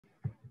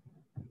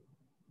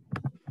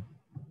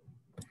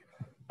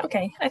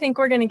Okay, I think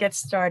we're going to get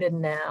started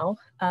now.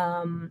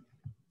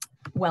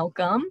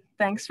 Welcome.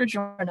 Thanks for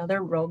joining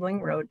another Roebling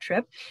Road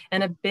Trip,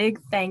 and a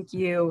big thank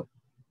you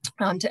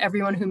to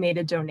everyone who made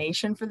a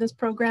donation for this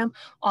program.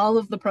 All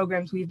of the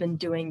programs we've been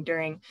doing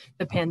during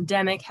the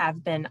pandemic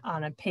have been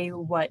on a pay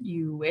what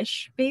you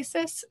wish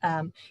basis.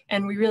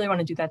 And we really want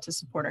to do that to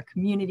support our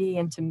community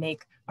and to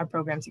make our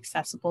programs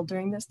accessible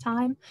during this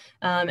time.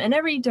 And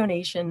every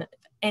donation,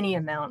 any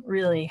amount,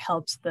 really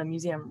helps the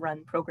museum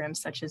run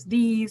programs such as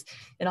these.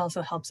 It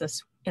also helps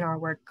us in our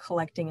work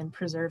collecting and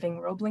preserving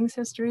Roebling's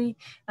history.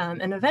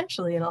 And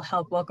eventually it'll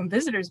help welcome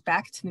visitors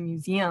back to the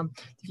museum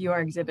to view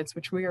our exhibits,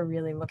 which we are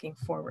really looking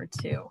forward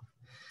to.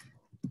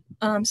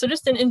 So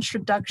just an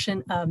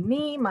introduction of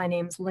me. My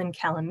name's Lynn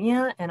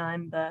Calamia, and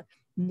I'm the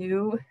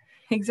new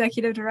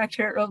executive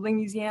director at Roebling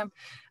Museum.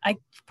 I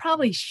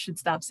probably should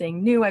stop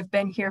saying new. I've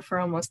been here for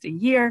almost a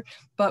year,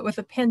 but with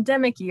a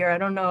pandemic year, I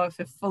don't know if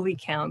it fully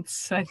counts.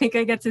 So I think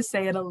I get to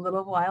say it a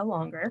little while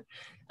longer.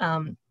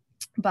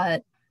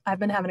 But I've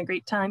been having a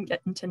great time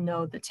getting to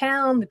know the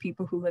town, the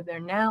people who live there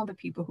now, the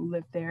people who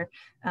lived there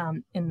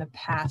in the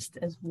past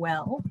as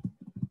well.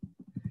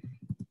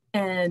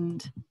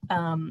 And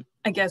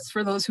I guess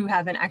for those who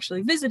haven't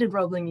actually visited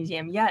Roebling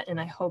Museum yet, and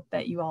I hope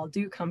that you all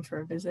do come for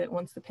a visit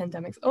once the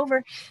pandemic's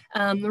over,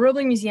 the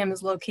Roebling Museum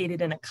is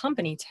located in a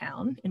company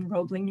town in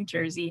Roebling, New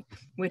Jersey,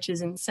 which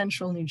is in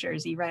central New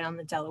Jersey, right on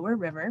the Delaware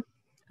River.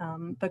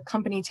 The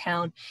company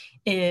town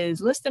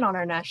is listed on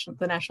our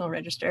the National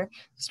Register of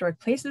Historic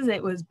Places.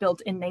 It was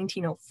built in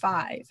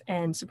 1905,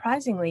 and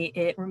surprisingly,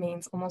 it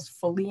remains almost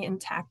fully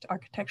intact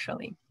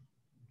architecturally.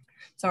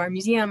 So our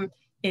museum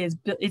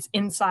it's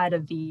inside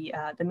of the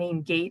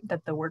main gate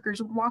that the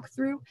workers would walk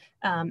through,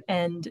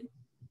 and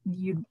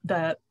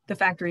the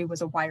factory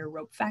was a wire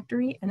rope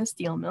factory and a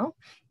steel mill.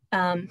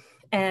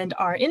 And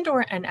our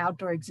indoor and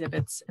outdoor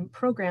exhibits and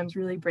programs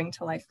really bring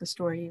to life the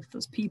story of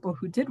those people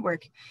who did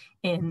work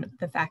in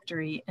the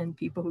factory and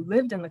people who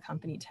lived in the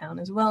company town,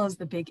 as well as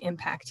the big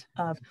impact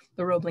of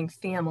the Roebling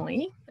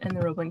family and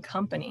the Roebling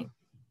company.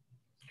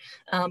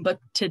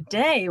 But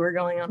today we're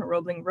going on a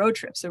Roebling road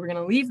trip. So we're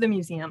going to leave the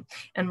museum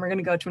and we're going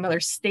to go to another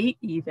state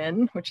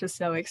even, which is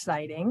so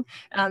exciting.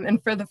 And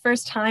for the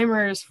first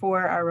timers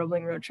for our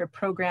Roebling road trip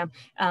program,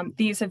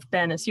 these have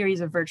been a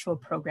series of virtual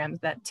programs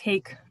that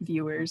take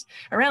viewers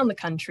around the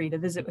country to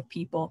visit with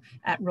people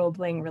at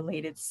Roebling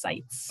related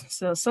sites.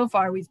 So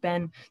far we've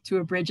been to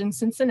a bridge in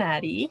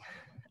Cincinnati.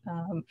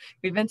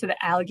 We've been to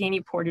the Allegheny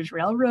Portage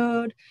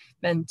Railroad,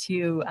 been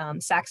to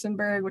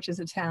Saxonburg, which is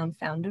a town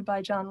founded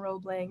by John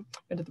Roebling,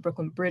 been to the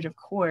Brooklyn Bridge, of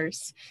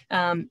course,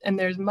 and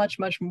there's much,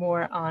 much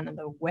more on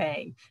the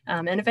way.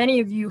 And if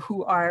any of you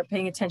who are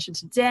paying attention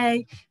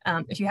today,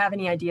 if you have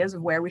any ideas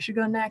of where we should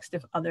go next,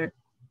 if other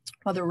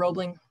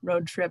Roebling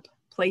road trip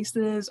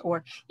places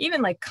or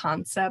even like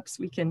concepts,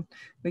 we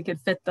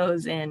could fit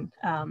those in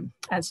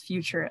as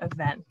future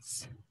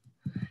events.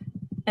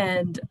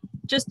 And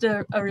just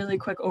a really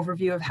quick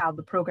overview of how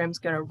the program's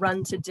going to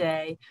run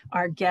today.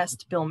 Our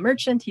guest, Bill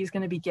Merchant, he's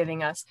going to be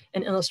giving us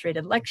an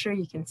illustrated lecture.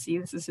 You can see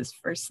this is his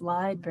first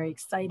slide, very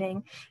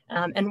exciting.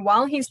 And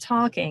while he's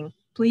talking,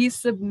 please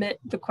submit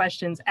the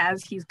questions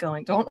as he's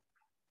going.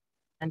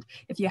 And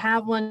if you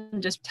have one,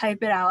 just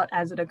type it out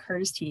as it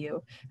occurs to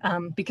you,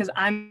 because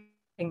I'm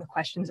asking the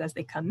questions as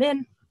they come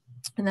in.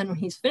 And then when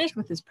he's finished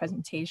with his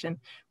presentation,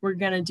 we're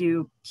going to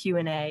do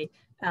Q&A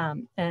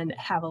and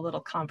have a little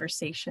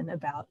conversation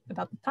about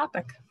the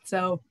topic.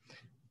 So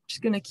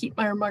just going to keep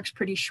my remarks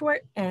pretty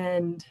short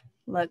and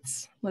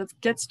let's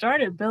get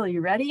started. Bill, are you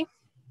ready?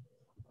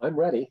 I'm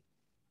ready.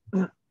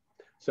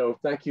 So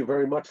thank you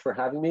very much for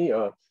having me,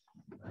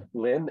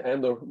 Lynn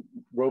and the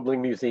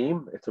Roebling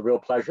Museum. It's a real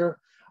pleasure.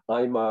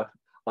 I'm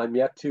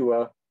yet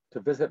to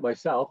visit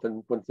myself,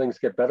 and when things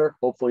get better,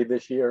 hopefully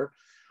this year,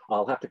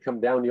 I'll have to come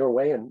down your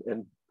way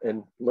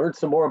and learn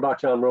some more about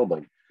John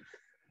Roebling.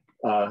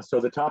 So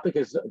the topic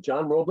is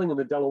John Roebling and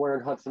the Delaware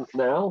and Hudson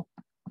Canal.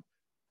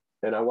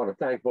 And I want to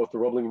thank both the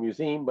Roebling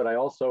Museum, but I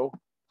also,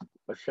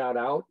 a shout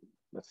out,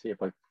 let's see if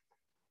don't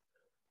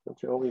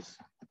you always,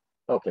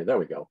 okay, there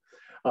we go.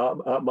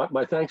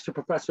 My thanks to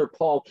Professor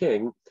Paul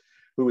King,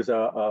 who is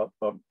a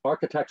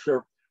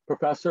architecture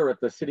professor at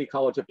the City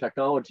College of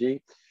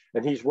Technology,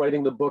 and he's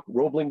writing the book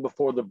Roebling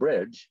Before the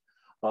Bridge.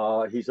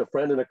 He's a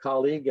friend and a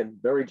colleague and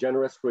very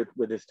generous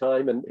with his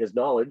time and his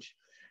knowledge.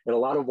 And a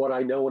lot of what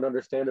I know and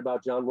understand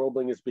about John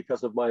Roebling is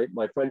because of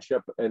my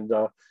friendship and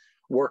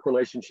work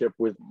relationship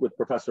with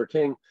Professor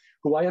King,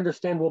 who I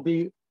understand will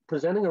be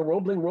presenting a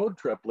Roebling road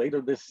trip later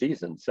this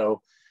season.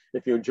 So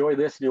if you enjoy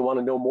this and you want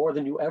to know more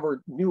than you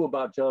ever knew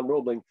about John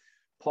Roebling,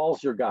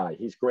 Paul's your guy.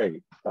 He's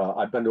great.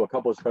 I've been to a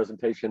couple of his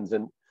presentations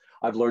and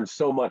I've learned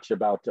so much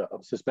about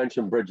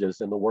suspension bridges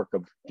and the work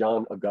of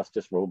John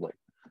Augustus Roebling.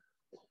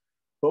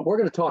 But we're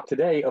going to talk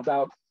today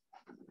about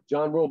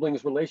John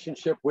Roebling's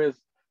relationship with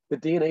the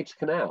D&H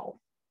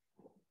Canal.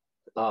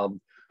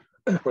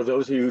 For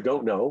those of you who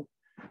don't know,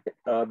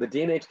 the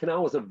D&H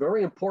Canal was a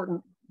very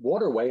important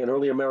waterway in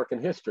early American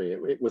history.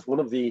 It was one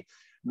of the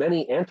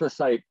many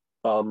anthracite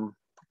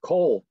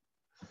coal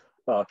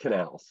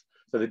canals.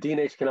 So the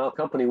D&H Canal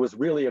Company was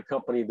really a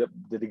company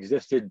that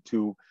existed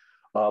to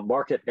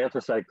market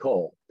anthracite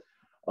coal.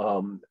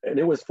 And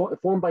it was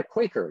formed by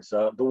Quakers,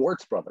 the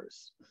Wirtz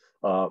brothers,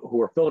 who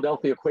were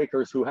Philadelphia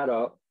Quakers who had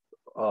a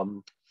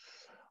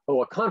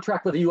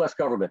contract with the US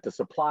government to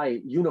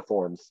supply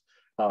uniforms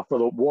for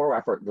the war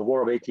effort, the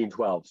War of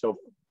 1812. So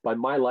by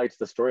my lights,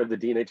 the story of the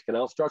D&H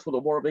Canal starts with the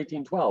War of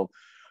 1812.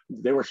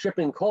 They were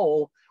shipping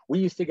coal. We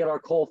used to get our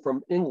coal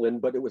from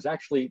England, but it was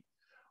actually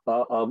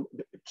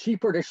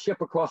cheaper to ship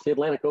across the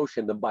Atlantic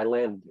Ocean than by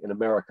land in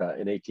America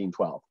in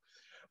 1812.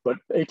 But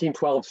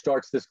 1812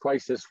 starts this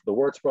crisis. The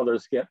Wirtz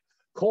brothers get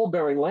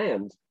coal-bearing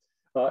land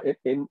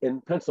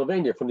in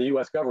Pennsylvania from the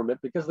US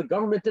government because the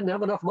government didn't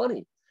have enough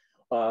money.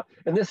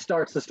 And this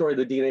starts the story of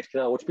the D&H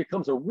Canal, which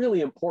becomes a really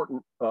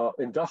important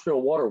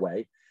industrial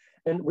waterway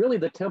and really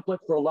the template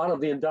for a lot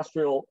of the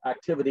industrial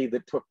activity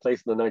that took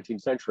place in the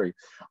 19th century.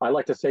 I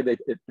like to say that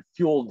it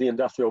fueled the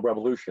Industrial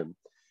Revolution.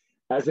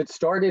 As it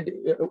started,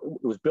 it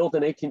was built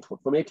from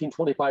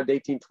 1825 to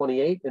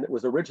 1828, and it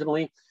was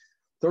originally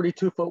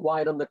 32 foot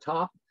wide on the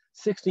top,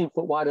 16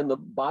 foot wide on the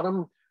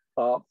bottom,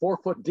 4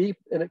 foot deep,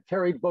 and it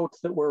carried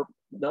boats that were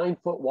 9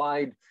 foot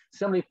wide,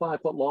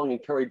 75 foot long,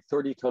 and carried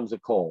 30 tons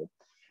of coal.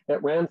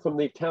 It ran from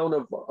the town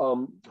of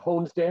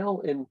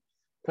Honesdale in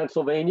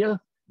Pennsylvania,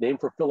 named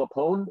for Philip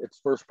Hone, its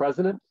first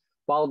president,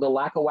 followed the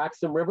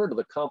Lackawaxen River to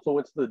the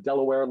confluence of the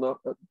Delaware and the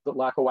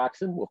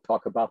Lackawaxen. We'll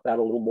talk about that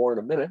a little more in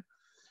a minute.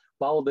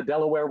 Followed the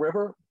Delaware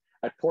River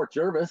at Port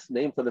Jervis,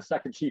 named for the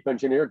second chief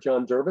engineer,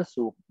 John Jervis,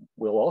 who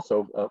we'll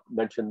also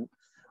mention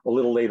a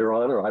little later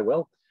on, or I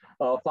will.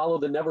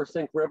 Followed the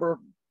Neversink River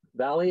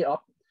Valley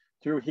up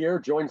through here,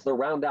 joins the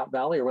Roundout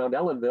Valley around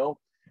Ellenville,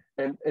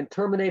 and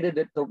terminated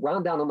at the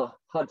Roundout on the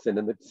Hudson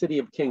in the city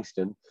of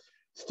Kingston.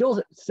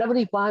 Still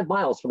 75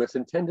 miles from its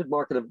intended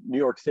market of New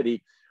York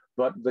City,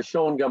 but the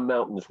Shawangum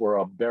Mountains were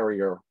a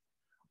barrier.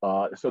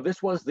 So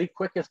this was the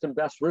quickest and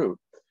best route.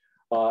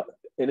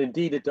 And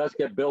indeed, it does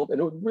get built, and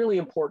it was a really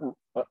important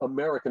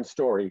American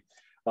story.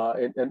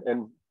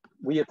 And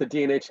we at the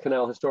D&H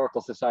Canal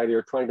Historical Society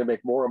are trying to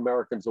make more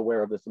Americans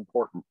aware of this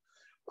important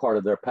part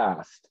of their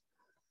past.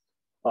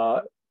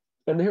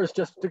 And here's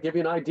just to give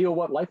you an idea of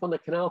what life on the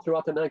canal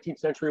throughout the 19th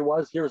century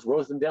was. Here's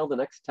Rosendale, the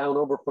next town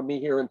over from me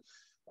here in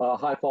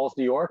High Falls,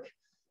 New York,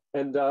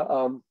 and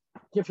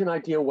gives you an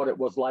idea of what it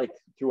was like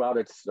throughout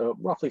its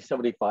roughly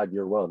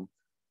 75-year run.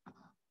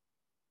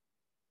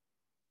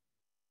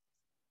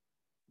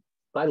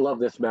 I love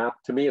this map.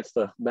 To me, it's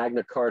the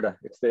Magna Carta.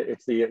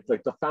 It's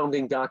like the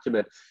founding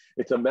document.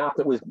 It's a map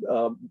that was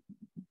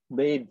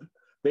made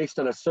based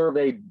on a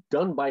survey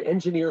done by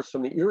engineers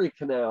from the Erie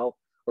Canal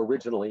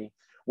originally,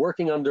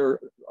 working under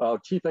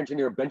Chief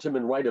Engineer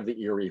Benjamin Wright of the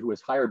Erie, who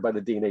was hired by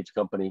the D&H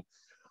Company.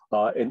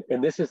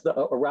 And this is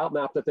a route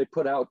map that they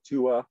put out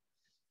to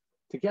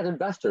get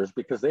investors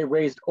because they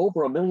raised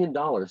over $1 million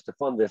to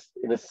fund this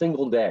in a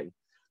single day.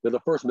 They're the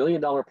first $1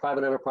 million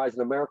private enterprise in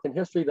American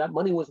history. That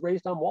money was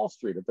raised on Wall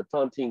Street at the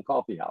Tontine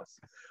Coffee House.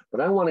 But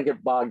I don't want to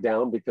get bogged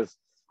down because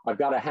I've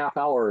got a half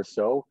hour or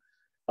so.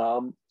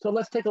 So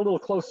let's take a little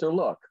closer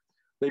look.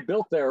 They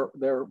built their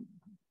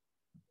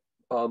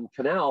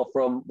canal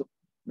from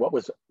what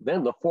was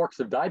then the Forks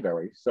of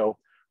Dyberry. So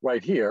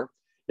right here,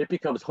 it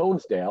becomes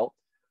Honesdale.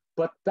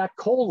 But that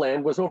coal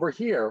land was over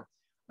here.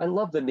 I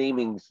love the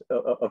namings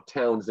of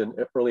towns in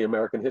early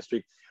American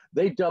history.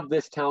 They dubbed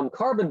this town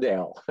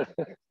Carbondale.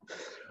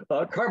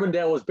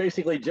 Carbondale was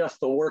basically just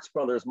the Wirtz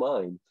brothers'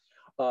 mine.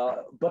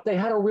 But they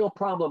had a real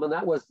problem, and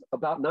that was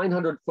about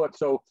 900 foot.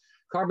 So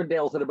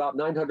Carbondale's at about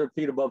 900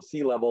 feet above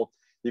sea level.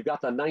 You've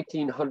got the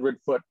 1,900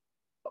 foot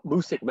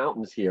Moosic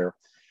Mountains here.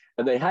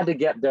 And they had to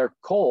get their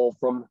coal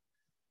from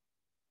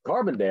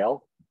Carbondale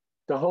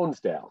to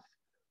Honesdale.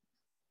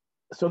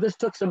 So this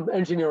took some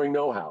engineering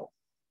know-how.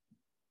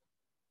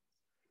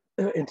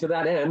 And to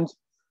that end,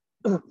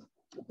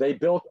 they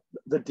built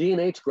the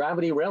D&H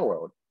Gravity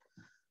Railroad.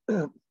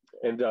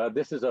 And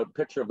this is a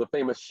picture of the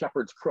famous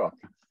Shepherd's Crook.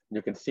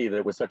 You can see that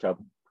it was such a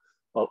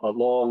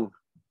long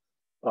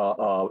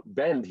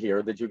bend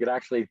here that you could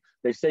actually,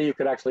 they say you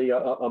could actually,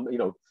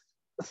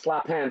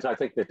 slap hands. I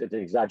think that's an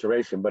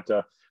exaggeration, but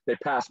they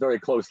passed very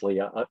closely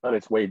on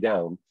its way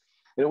down.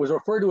 And it was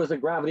referred to as a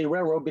gravity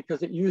railroad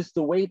because it used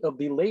the weight of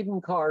the laden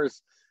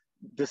cars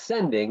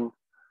descending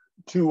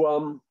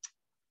to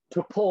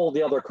pull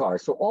the other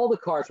cars. So all the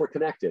cars were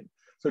connected.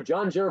 So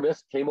John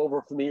Jervis came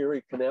over from the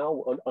Erie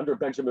Canal under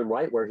Benjamin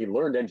Wright, where he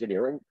learned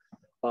engineering.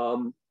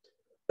 And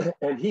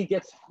he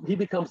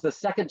becomes the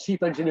second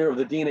chief engineer of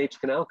the D&H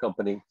Canal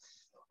Company,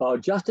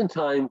 just in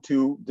time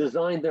to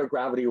design their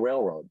gravity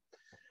railroad.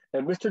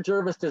 And Mr.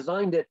 Jervis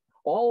designed it.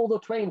 All the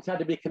trains had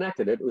to be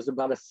connected. It was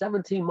about a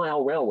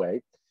 17-mile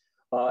railway.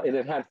 And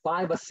it had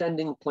 5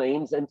 ascending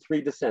planes and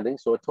 3 descending,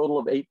 so a total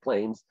of 8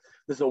 planes.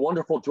 This is a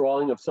wonderful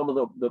drawing of some of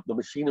the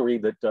machinery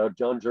that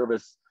John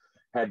Jervis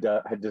had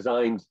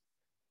designed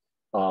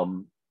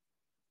to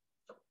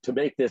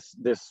make this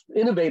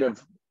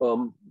innovative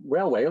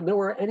railway. And there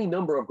were any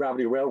number of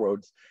gravity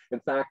railroads.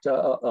 In fact,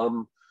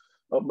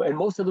 and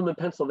most of them in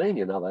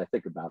Pennsylvania, now that I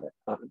think about it.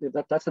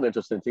 That's an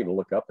interesting thing to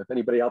look up, if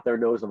anybody out there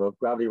knows of a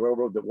gravity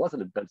railroad that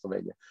wasn't in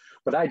Pennsylvania.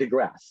 But I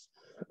digress.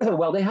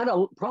 Well, they had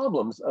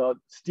problems.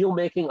 Steel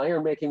making,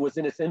 iron making was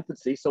in its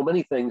infancy. So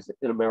many things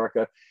in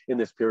America in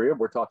this period,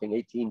 we're talking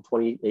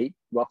 1828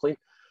 roughly,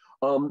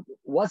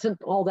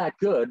 wasn't all that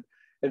good.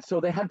 And so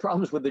they had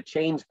problems with the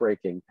chains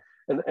breaking.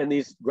 And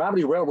these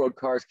gravity railroad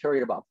cars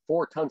carried about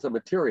 4 tons of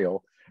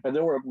material. And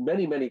there were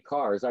many, many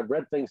cars. I've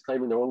read things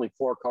claiming there were only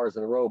 4 cars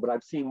in a row, but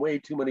I've seen way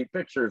too many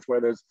pictures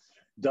where there's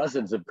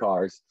dozens of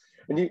cars.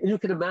 And you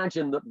can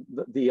imagine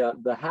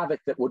the havoc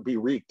that would be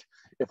wreaked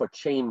if a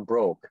chain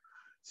broke.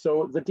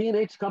 So the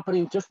D&H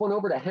company just went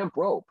over to hemp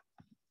rope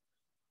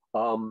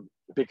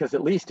because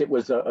at least it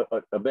was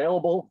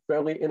available,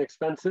 fairly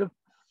inexpensive.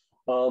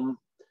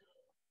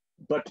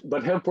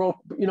 But hemp rope,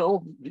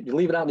 you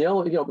leave it out in the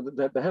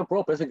element, the hemp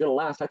rope isn't going to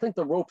last. I think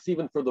the ropes,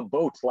 even for the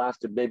boats,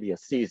 lasted maybe a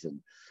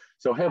season.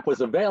 So hemp was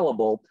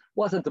available,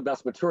 wasn't the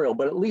best material,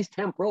 but at least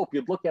hemp rope,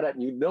 you'd look at it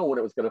and you'd know when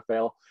it was going to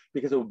fail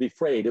because it would be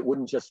frayed. It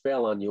wouldn't just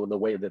fail on you in the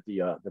way that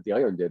the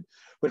iron did.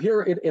 But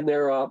here in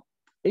their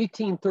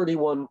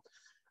 1831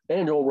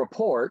 annual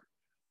report,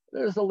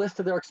 there's a list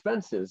of their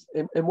expenses.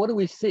 And what do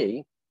we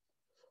see?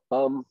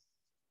 They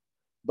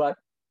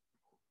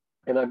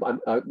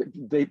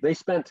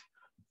spent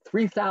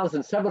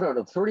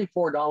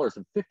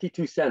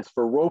 $3,734.52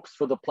 for ropes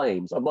for the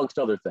planes, amongst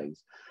other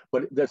things.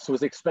 But this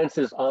was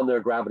expenses on their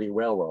gravity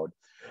railroad.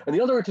 And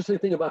the other interesting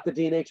thing about the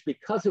D&H,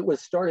 because it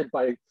was started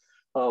by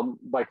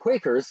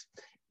Quakers,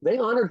 they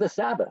honored the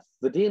Sabbath.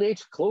 The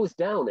D&H closed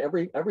down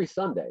every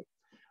Sunday,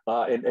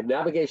 and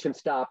navigation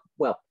stopped.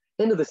 Well,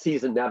 end of the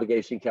season,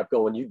 navigation kept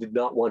going. You did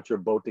not want your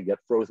boat to get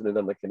frozen in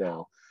on the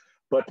canal.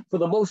 But for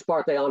the most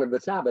part, they honored the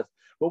Sabbath.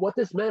 But what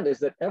this meant is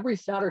that every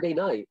Saturday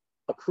night,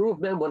 a crew of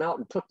men went out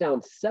and took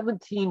down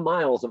 17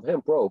 miles of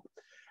hemp rope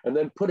and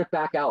then put it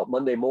back out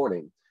Monday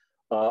morning.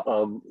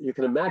 You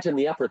can imagine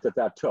the effort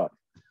that took.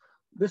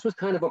 This was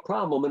kind of a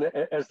problem. And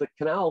as the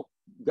canal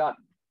got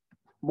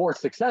more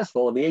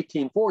successful in the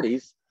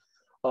 1840s,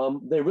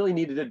 they really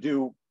needed to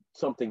do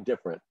something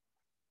different.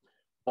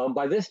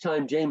 By this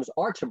time, James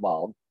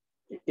Archibald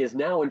is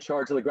now in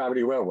charge of the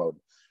gravity railroad.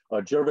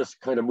 Jervis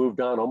kind of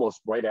moved on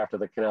almost right after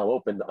the canal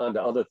opened onto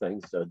other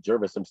things.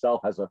 Jervis himself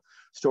has a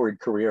storied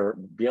career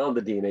beyond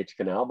the D&H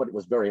Canal, but it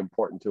was very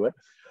important to it.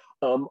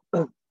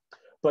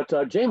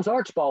 But James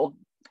Archibald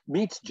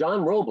meets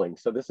John Roebling.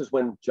 So this is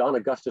when John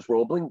Augustus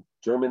Roebling,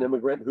 German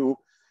immigrant who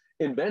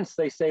invents,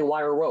 they say,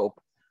 wire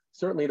rope.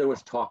 Certainly there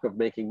was talk of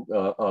making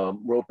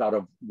rope out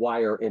of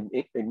wire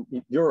in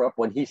Europe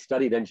when he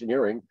studied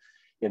engineering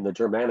in the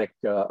Germanic,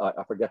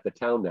 I forget the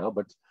town now,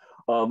 but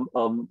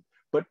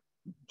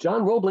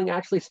John Roebling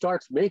actually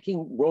starts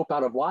making rope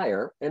out of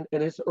wire, and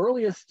his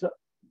earliest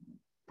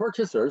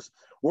purchasers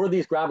were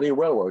these gravity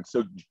railroads.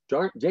 So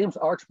James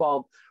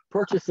Archibald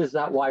purchases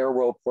that wire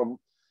rope from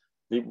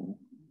the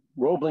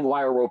Roebling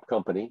Wire Rope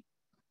Company,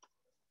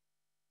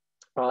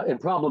 and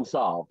problem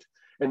solved.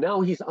 And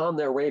now he's on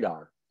their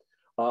radar.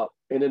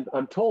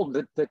 I'm told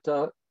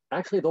that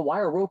actually the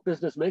wire rope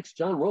business makes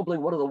John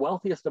Roebling one of the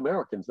wealthiest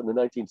Americans in the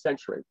 19th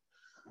century.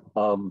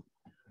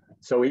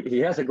 So he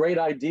has a great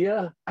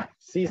idea,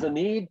 sees a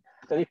need,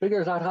 and he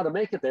figures out how to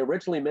make it. They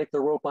originally make the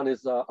rope on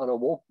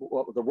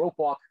the rope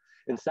walk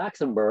in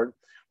Saxonburg,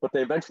 but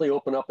they eventually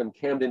open up in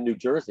Camden, New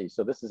Jersey.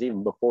 So this is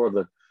even before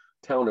the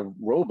town of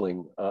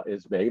Roebling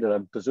is made, and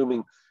I'm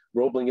presuming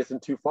Roebling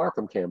isn't too far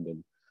from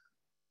Camden.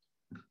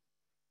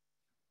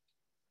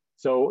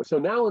 So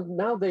now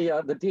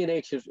the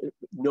D&H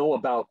know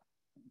about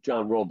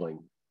John Roebling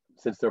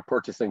since they're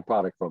purchasing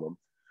product from him.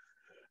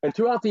 And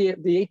throughout the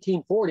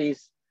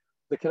 1840s,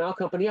 the canal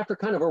company, after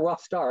kind of a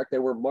rough start, they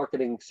were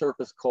marketing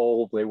surface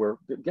coal. They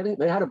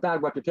had a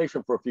bad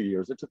reputation for a few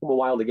years. It took them a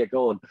while to get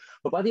going.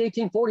 But by the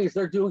 1840s,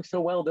 they're doing so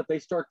well that they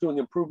start doing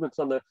improvements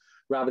on the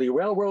gravity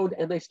railroad,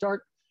 and they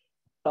start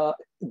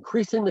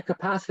increasing the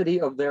capacity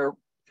of their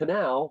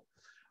canal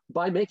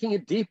by making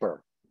it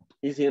deeper.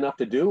 Easy enough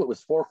to do. It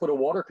was 4 foot of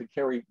water, could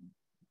carry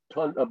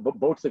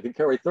boats that could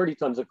carry 30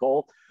 tons of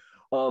coal.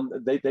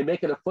 They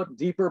make it a foot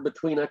deeper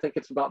between, I think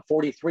it's about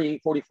 43,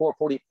 44,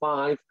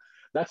 45.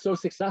 That's so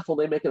successful,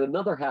 they make it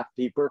another half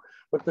deeper,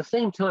 but at the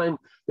same time,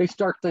 they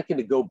start thinking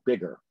to go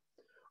bigger.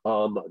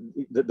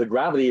 The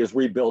gravity is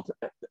rebuilt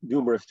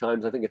numerous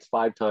times. I think it's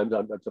 5 times.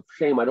 It's a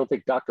shame. I don't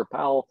think Dr.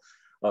 Powell,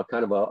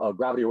 kind of a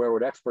gravity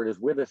railroad expert, is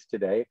with us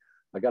today.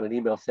 I got an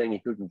email saying he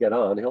couldn't get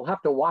on. He'll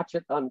have to watch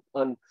it on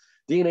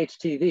D&H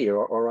TV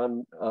or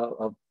on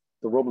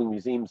the Roebling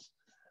Museum's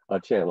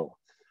channel.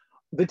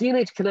 The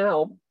D&H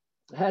Canal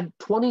had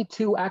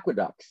 22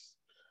 aqueducts.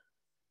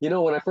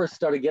 When I first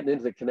started getting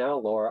into the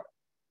canal lore,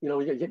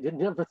 you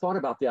never thought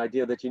about the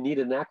idea that you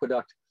needed an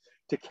aqueduct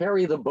to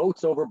carry the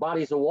boats over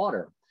bodies of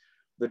water.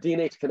 The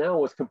D&H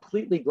Canal was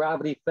completely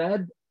gravity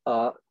fed,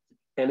 and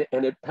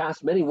it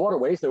passed many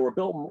waterways. They were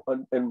built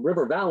in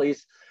river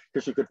valleys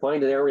because you could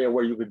find an area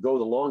where you could go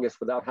the longest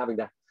without having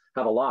to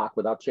have a lock,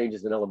 without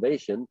changes in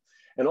elevation.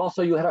 And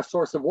also you had a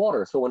source of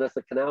water. So as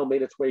the canal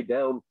made its way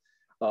down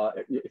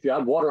if you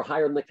had water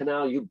higher in the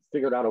canal, you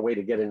figured out a way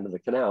to get into the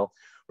canal.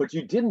 But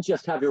you didn't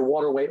just have your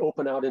waterway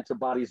open out into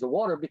bodies of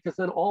water, because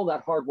then all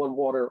that hard-won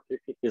water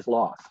is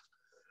lost.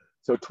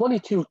 So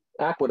 22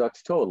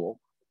 aqueducts total.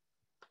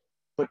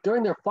 But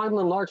during their final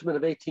enlargement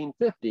of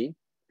 1850,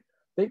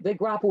 they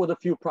grapple with a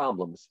few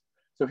problems.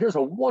 So here's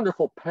a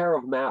wonderful pair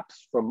of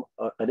maps from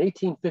an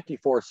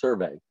 1854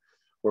 survey.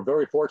 We're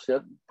very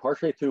fortunate,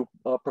 partially through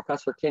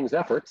Professor King's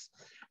efforts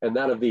and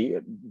that of the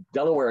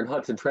Delaware and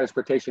Hudson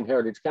Transportation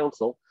Heritage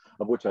Council,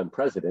 of which I'm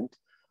president.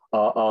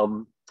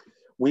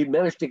 We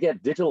managed to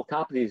get digital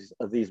copies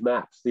of these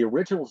maps. The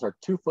originals are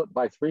 2 foot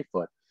by 3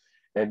 foot,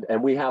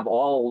 and we have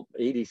all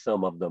 80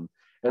 some of them.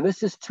 And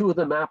this is 2 of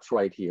the maps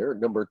right here,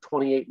 number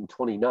 28 and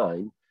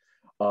 29.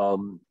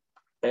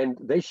 And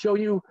they show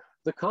you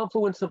the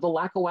confluence of the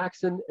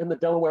Lackawaxen and the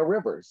Delaware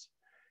rivers.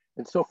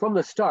 And so from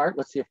the start,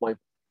 let's see if my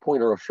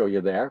pointer will show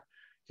you there.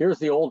 Here's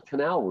the old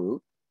canal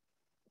route,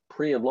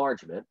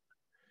 pre-enlargement.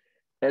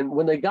 And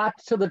when they got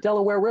to the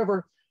Delaware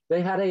River,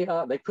 they had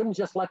they couldn't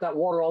just let that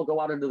water all go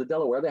out into the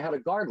Delaware. They had a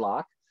guard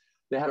lock,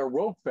 they had a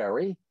rope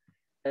ferry,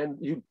 and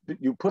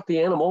you put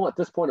the animal, at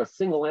this point, a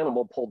single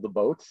animal pulled the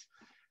boats,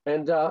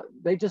 and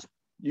they just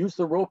used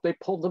the rope. They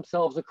pulled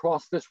themselves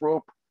across this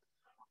rope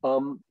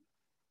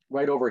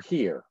right over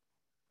here.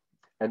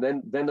 And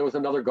then there was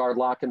another guard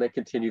lock, and they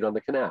continued on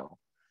the canal.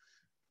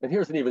 And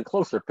here's an even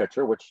closer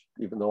picture, which,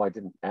 even though I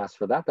didn't ask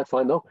for that, that's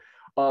fine though.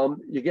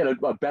 You get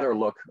a better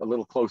look, a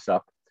little close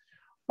up.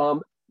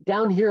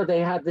 Down here,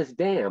 they had this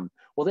dam.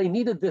 Well, they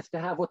needed this to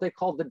have what they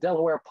called the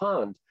Delaware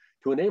Pond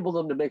to enable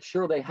them to make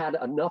sure they had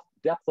enough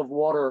depth of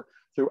water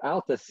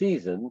throughout the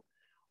season.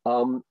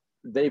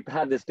 They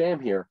had this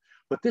dam here,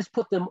 but this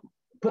put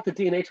the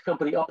D&H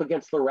company up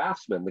against the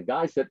raftsmen, the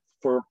guys that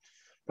for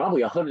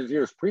probably 100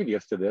 years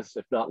previous to this,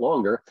 if not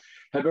longer,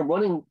 had been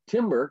running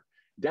timber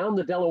down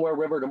the Delaware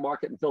River to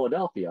market in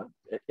Philadelphia,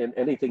 and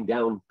anything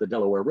down the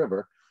Delaware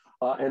River.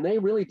 And they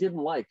really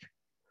didn't like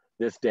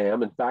this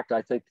dam. In fact,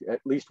 I think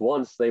at least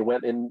once they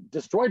went and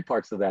destroyed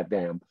parts of that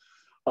dam.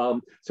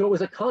 So it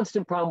was a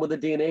constant problem with the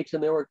D&H,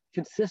 and they were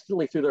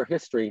consistently through their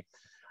history,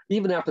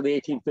 even after the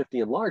 1850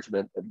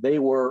 enlargement, they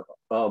were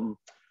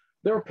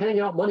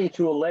paying out money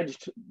to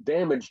alleged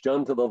damage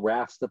done to the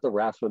rafts that the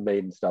raftsmen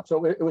made and stuff.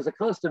 So it was a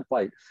constant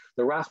fight.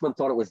 The raftsmen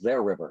thought it was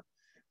their river.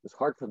 It was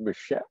hard for them to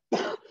share.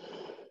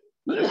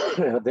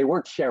 They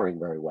weren't sharing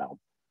very well.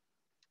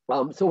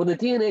 So when the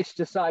D&H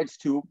decides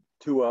to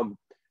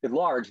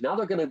enlarge, now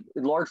they're going to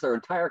enlarge their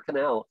entire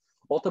canal.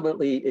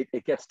 Ultimately,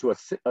 it gets to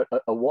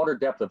a water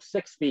depth of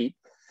 6 feet,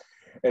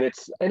 and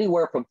it's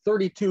anywhere from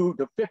 32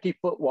 to 50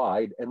 foot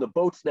wide. And the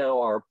boats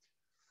now are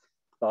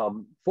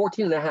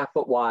 14.5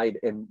 foot wide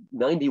and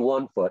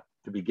 91 foot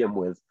to begin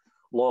with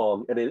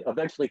long, and it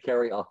eventually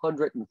carry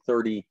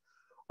 130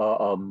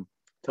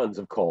 tons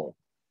of coal.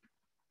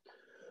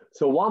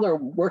 So while they're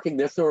working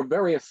this, there were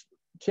various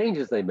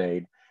changes they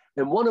made.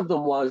 And one of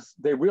them was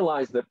they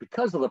realized that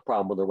because of the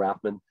problem with the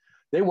raftsmen,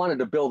 they wanted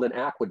to build an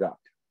aqueduct.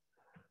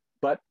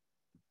 But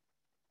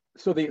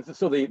so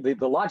the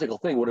logical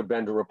thing would have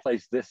been to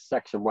replace this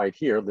section right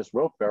here, this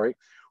rope ferry,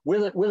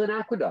 with an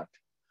aqueduct.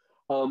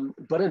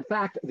 But in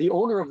fact, the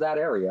owner of that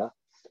area,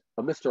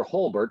 Mr.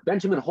 Holbert,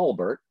 Benjamin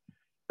Holbert,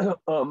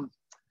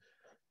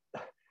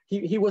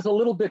 he was a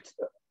little bit,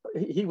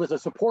 he was a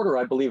supporter,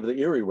 I believe, of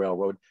the Erie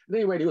Railroad. At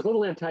any rate, he was a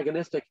little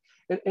antagonistic,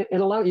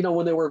 and a lot,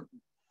 when they were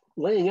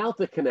laying out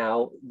the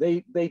canal,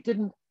 they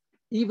didn't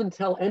even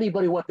tell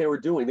anybody what they were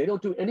doing. They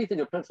don't do anything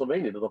in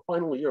Pennsylvania to the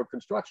final year of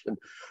construction.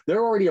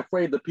 They're already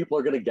afraid that people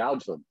are going to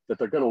gouge them, that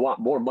they're going to want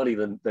more money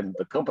than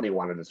the company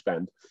wanted to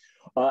spend.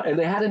 And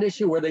they had an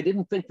issue where they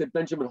didn't think that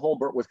Benjamin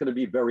Holbert was going to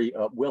be very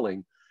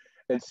willing.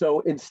 And so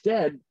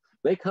instead,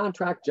 they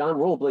contract John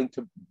Roebling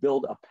to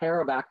build a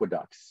pair of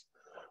aqueducts.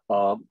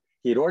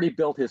 He had already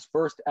built his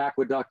first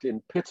aqueduct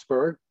in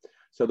Pittsburgh.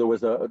 So there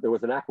was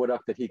an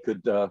aqueduct that he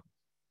could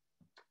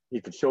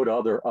show to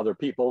other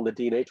people, and the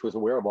D&H was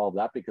aware of all of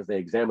that because they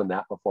examined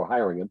that before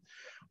hiring him.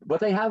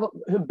 But they have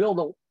him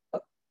build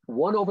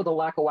one over the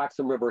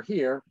Lackawaxen River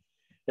here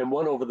and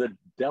one over the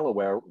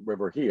Delaware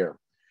River here.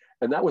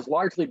 And that was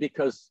largely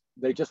because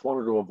they just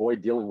wanted to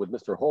avoid dealing with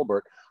Mr.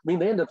 Holbert. I mean,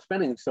 they ended up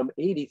spending some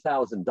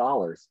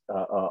 $80,000,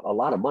 a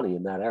lot of money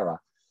in that era,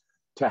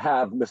 to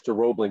have Mr.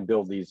 Roebling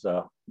build these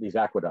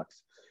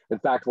aqueducts. In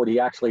fact, what he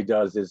actually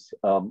does is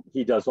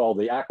he does all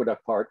the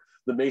aqueduct part.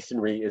 The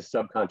masonry is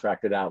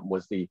subcontracted out and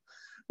was the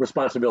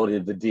responsibility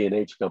of the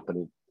D&H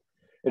company.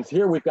 And so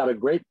here we've got a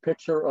great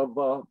picture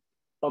of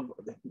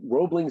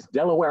Roebling's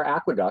Delaware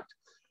Aqueduct,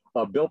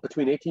 built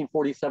between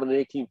 1847 and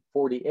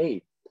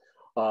 1848.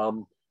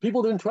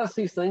 People didn't trust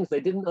these things. They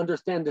didn't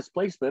understand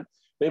displacement.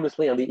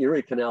 Famously on the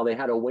Erie Canal, they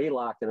had a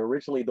waylock, and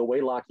originally the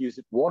waylock used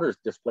water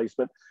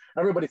displacement.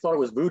 Everybody thought it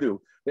was voodoo.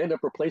 They ended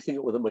up replacing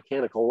it with a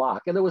mechanical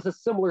lock. And there was a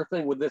similar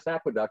thing with this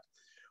aqueduct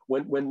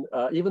when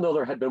even though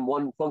there had been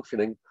one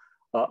functioning,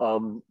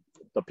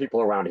 the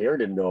people around here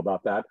didn't know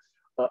about that.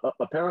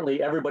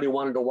 Apparently everybody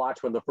wanted to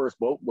watch when the first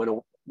boat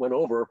went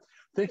over,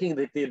 thinking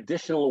that the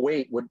additional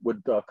weight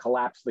would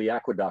collapse the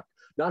aqueduct,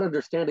 not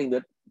understanding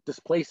that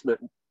displacement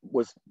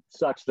was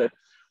such that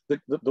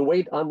the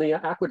weight on the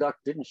aqueduct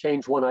didn't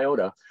change one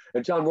iota.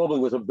 And John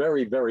Roebling was a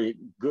very, very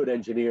good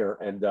engineer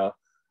and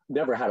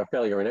never had a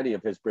failure in any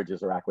of his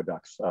bridges or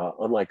aqueducts,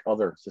 unlike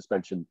other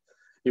suspension.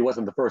 He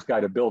wasn't the first guy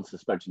to build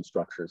suspension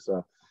structures.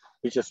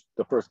 He's just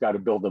the first guy to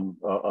build them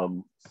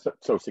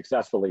so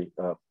successfully.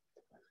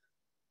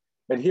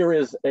 And here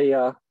is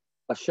a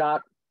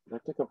shot, I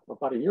think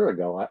about a year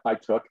ago, I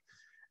took.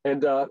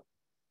 And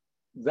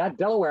that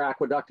Delaware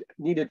aqueduct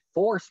needed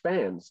 4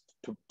 spans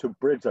to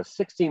bridge a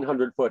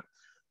 1,600-foot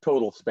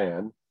total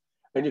span.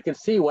 And you can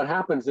see what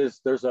happens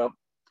is there's a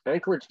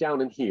anchorage down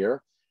in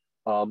here.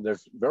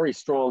 There's very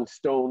strong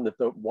stone that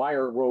the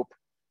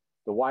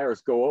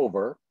wires go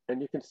over.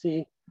 And you can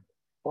see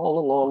all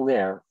along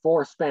there,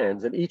 4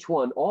 spans, and each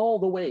one, all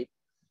the weight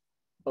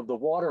of the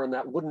water in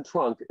that wooden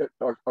trunk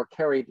are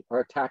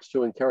attached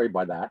to and carried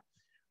by that.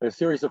 And a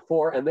series of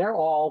 4, and they're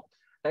all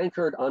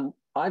anchored on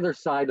either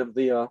side of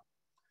the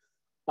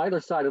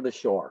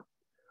shore.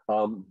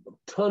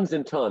 Tons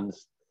and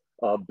tons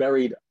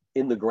buried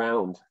in the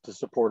ground to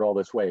support all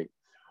this weight.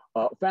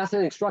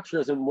 Fascinating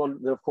structures, and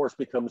one that of course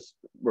becomes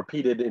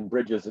repeated in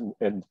bridges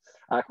and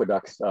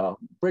aqueducts.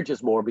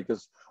 Bridges more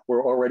because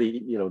we're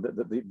already,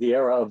 the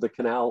era of the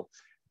canal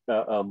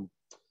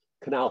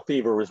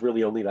fever was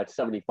really only that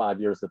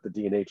 75 years that the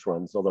D&H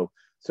runs, although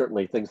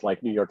certainly things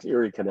like New York's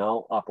Erie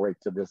Canal operate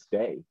to this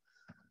day.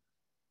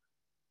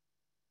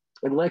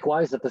 And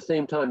likewise, at the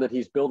same time that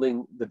he's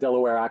building the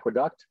Delaware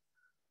Aqueduct,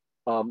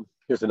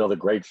 here's another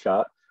great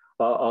shot.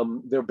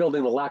 They're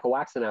building the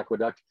Lackawaxen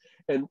Aqueduct.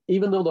 And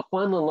even though the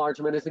final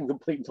enlargement isn't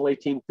complete until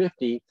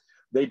 1850,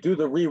 they do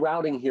the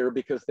rerouting here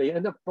because they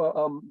end up,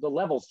 the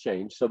levels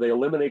change. So they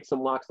eliminate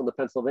some locks on the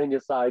Pennsylvania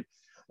side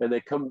and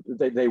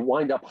they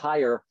wind up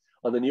higher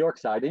on the New York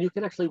side. And you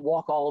can actually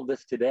walk all of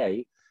this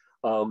today.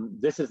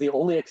 This is the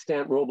only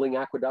extant Roebling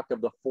aqueduct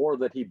of the 4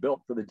 that he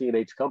built for the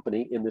D&H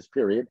Company in this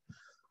period,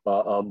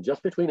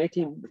 just between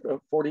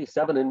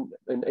 1847 and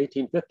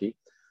 1850.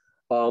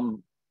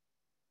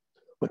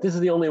 But this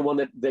is the only one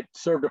that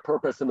served a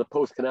purpose in the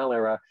post-canal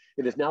era.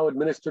 It is now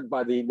administered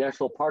by the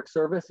National Park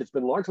Service. It's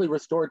been largely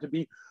restored to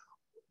be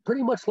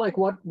pretty much like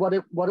what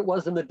it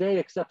was in the day,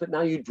 except that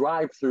now you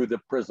drive through the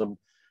prism,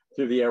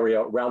 through the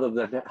area, rather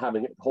than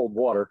having it hold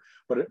water.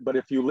 But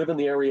if you live in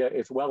the area,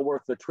 it's well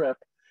worth the trip.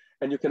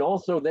 And you can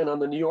also then on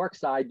the New York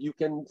side, you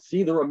can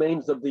see the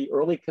remains of the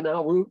early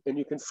canal route, and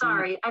you can see—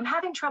 Sorry, I'm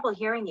having trouble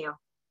hearing you.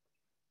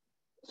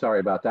 Sorry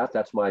about that.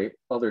 That's my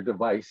other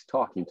device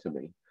talking to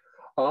me.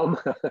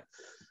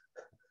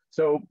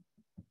 So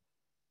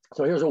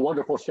here's a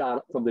wonderful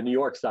shot from the New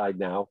York side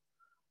now.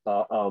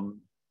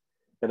 And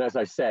as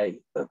I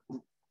say,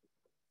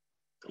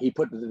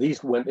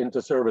 these went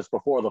into service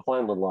before the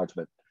final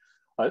enlargement,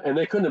 and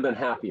they couldn't have been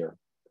happier.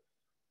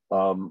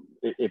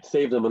 It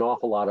saved them an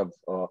awful lot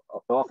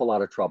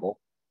of trouble.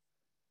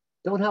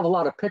 Don't have a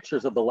lot of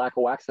pictures of the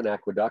Lackawaxen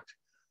Aqueduct,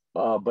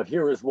 but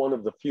here is one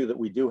of the few that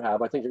we do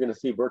have. I think you're going to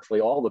see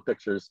virtually all the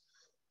pictures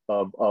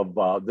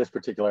of this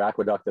particular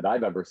aqueduct that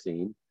I've ever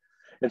seen.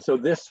 And so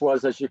this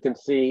was, as you can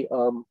see,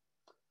 it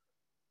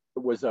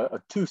was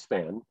a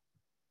 2-span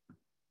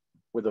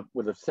with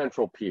a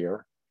central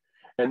pier.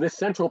 And this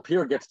central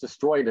pier gets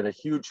destroyed in a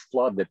huge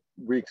flood that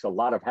wreaks a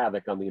lot of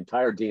havoc on the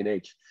entire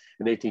D&H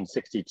in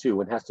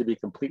 1862 and has to be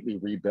completely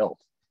rebuilt.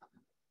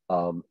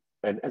 And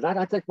that,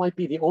 I think, might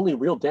be the only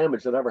real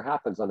damage that ever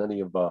happens on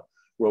any of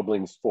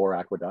Roebling's 4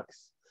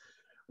 aqueducts.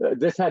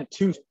 This had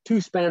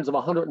two spans of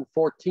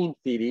 114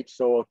 feet each,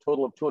 so a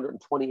total of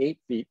 228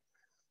 feet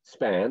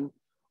span.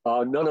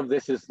 None of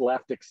this is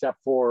left except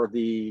for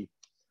I'm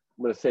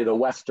going to say the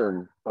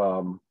western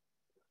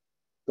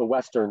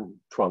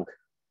trunk.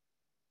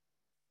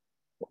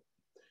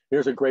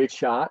 Here's a great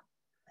shot.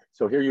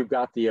 So here you've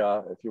got the,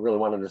 if you really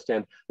want to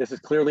understand, this is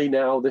clearly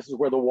now, this is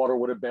where the water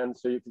would have been.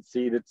 So you can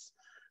see that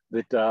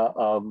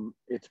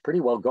it's pretty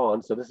well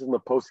gone. So this is in the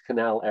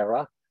post-canal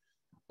era.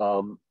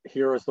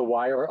 Here is the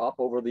wire up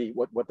over the,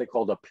 what they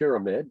called a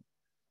pyramid.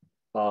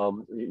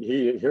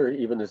 Here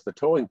even is the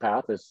towing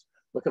path.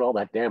 Look at all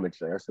that damage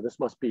there. So this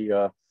must be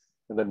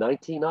in the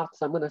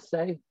 19-aughts, I'm going to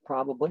say,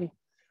 probably.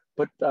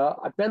 But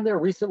I've been there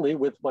recently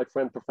with my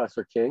friend,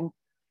 Professor King.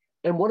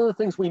 And one of the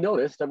things we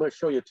noticed, I'm going to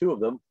show you 2 of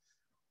them,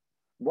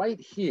 right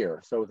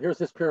here. So here's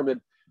this pyramid.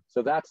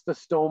 So that's the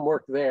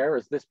stonework there,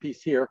 is this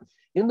piece here.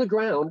 In the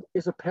ground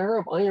is a pair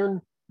of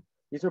iron,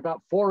 these are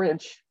about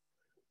 4-inch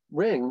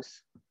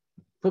rings.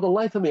 For the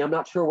life of me, I'm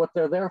not sure what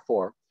they're there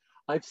for.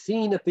 I've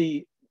seen at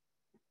the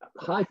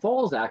High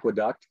Falls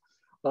Aqueduct,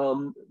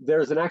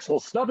 there's an actual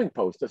snubbing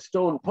post, a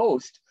stone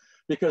post,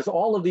 because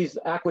all of these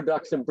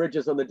aqueducts and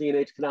bridges on the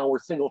D&H Canal were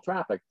single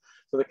traffic.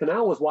 So the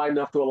canal was wide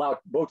enough to allow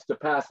boats to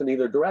pass in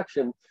either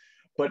direction,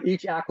 but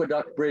each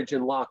aqueduct, bridge,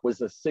 and lock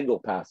was a single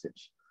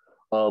passage.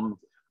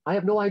 I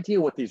have no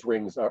idea what these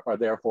rings are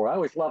there for. I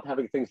always love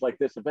having things like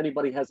this. If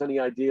anybody has any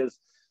ideas,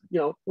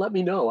 let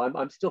me know.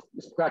 I'm still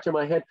scratching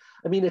my head.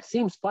 I mean, it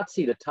seems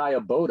futzy to tie a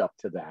boat up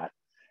to that.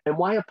 And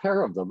why a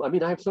pair of them? I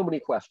mean, I have so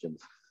many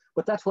questions,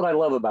 but that's what I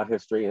love about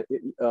history.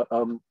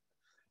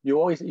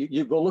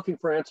 you go looking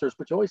for answers,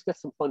 but you always get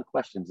some fun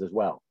questions as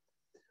well.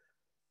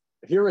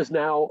 Here is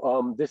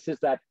now, this is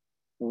that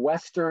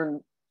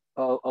Western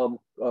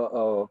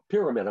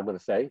pyramid, I'm going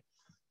to say,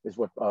 is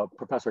what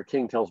Professor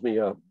King tells me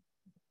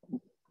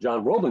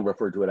John Roebling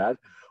referred to it as.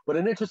 But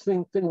an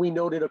interesting thing we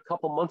noted a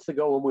couple months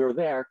ago when we were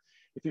there,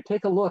 if you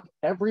take a look,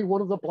 every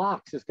one of the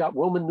blocks has got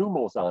Roman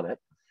numerals on it.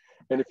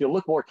 And if you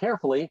look more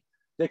carefully,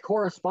 they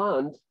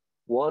correspond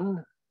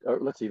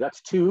let's see,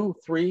 that's 2,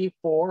 3,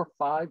 4,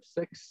 5,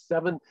 6,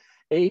 7,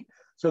 8.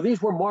 So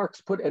these were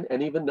marks put,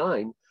 and even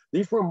 9.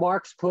 These were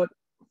marks put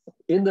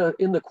in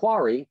the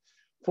quarry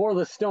for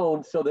the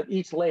stone so that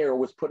each layer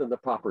was put in the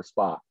proper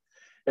spot.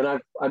 And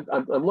I'm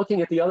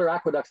looking at the other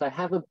aqueducts. I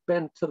haven't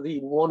been to the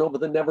one over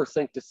the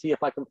Neversink to see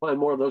if I can find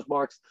more of those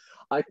marks.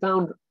 I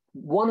found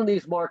one of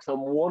these marks on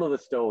one of the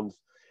stones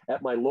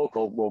at my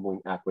local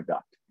Roebling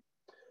aqueduct,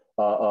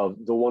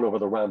 the one over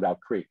the Roundout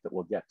Creek that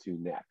we'll get to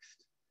next.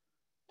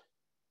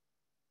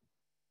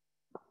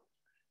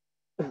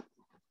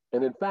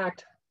 And in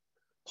fact,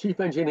 Chief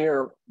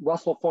Engineer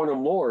Russell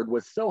Farnham Lord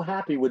was so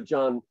happy with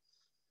John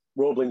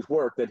Roebling's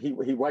work that he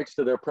writes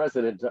to their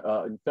president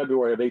in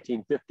February of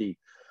 1850,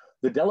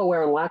 the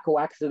Delaware and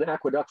Lackawaxen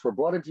aqueducts were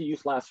brought into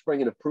use last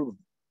spring and have proved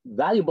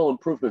valuable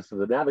improvements to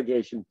the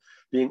navigation,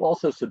 being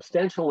also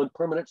substantial and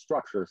permanent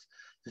structures,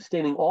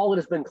 sustaining all that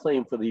has been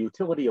claimed for the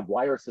utility of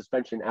wire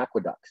suspension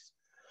aqueducts.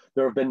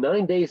 There have been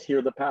 9 days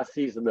here the past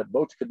season that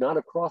boats could not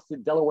have crossed the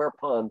Delaware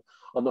Pond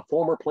on the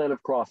former plan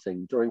of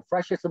crossing. During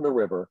freshets in the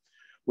river,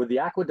 with the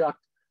aqueduct,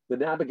 the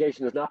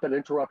navigation has not been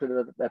interrupted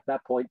at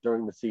that point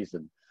during the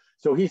season.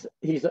 So he's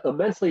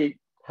immensely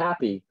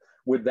happy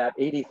with that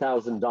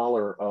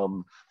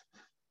 $80,000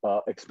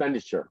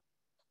 expenditure.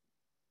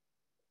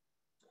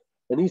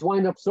 And he's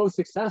wound up so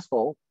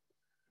successful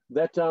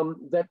that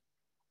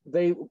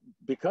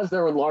because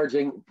they're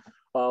enlarging,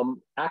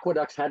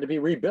 aqueducts had to be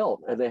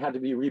rebuilt, and they had to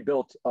be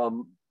rebuilt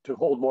to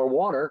hold more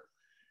water,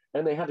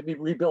 and they had to be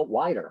rebuilt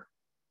wider.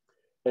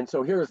 And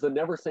so here's the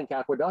Neversink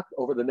Aqueduct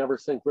over the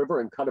Neversink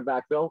River in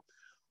Cutterbackville.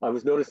 I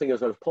was noticing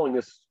as I was pulling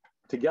this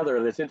together,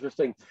 and it's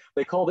interesting,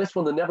 they call this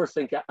one the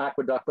Neversink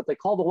Aqueduct, but they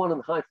call the one in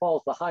High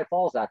Falls the High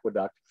Falls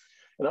Aqueduct.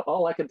 And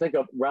all I can think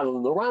of, rather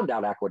than the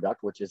Roundout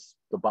Aqueduct, which is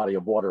the body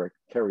of water it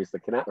carries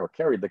the canal, or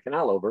carried the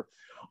canal over,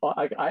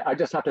 I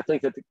just have to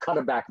think that the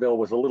Cutterbackville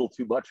was a little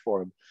too much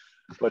for him.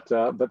 But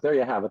there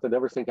you have it, the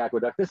Neversink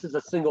Aqueduct. This is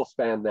a single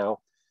span now,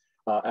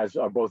 as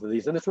are both of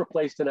these. And this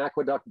replaced an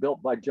aqueduct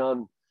built by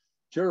John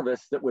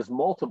Jervis that was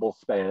multiple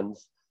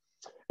spans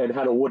and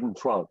had a wooden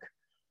trunk.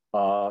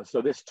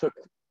 So this took,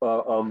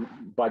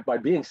 by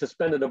being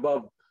suspended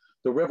above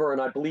the river,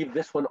 and I believe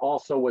this one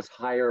also was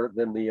higher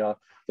than the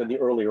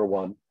earlier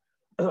one.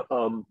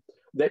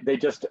 They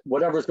just,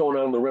 whatever's going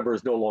on in the river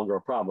is no longer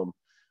a problem.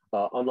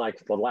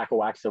 Unlike the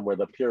Lackawaxen, where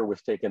the pier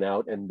was taken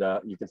out, and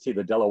you can see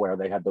the Delaware,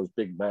 they had those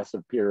big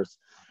massive piers,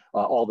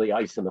 all the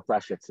ice and the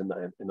freshets and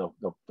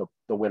the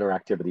winter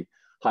activity,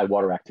 high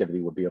water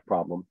activity would be a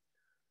problem.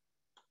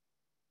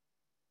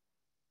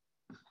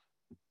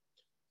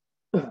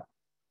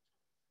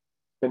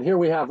 And here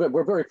we have,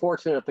 we're very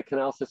fortunate at the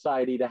Canal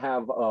Society to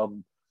have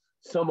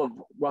some of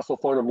Russell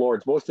Farnham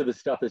Lord's, most of his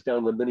stuff is down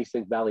in the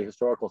Minisink Valley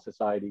Historical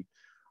Society.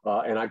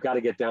 And I've got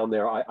to get down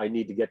there. I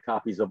need to get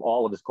copies of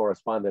all of his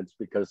correspondence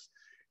because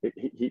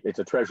it's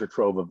a treasure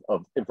trove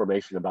of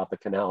information about the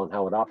canal and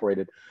how it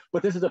operated.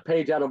 But this is a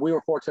page out of, we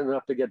were fortunate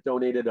enough to get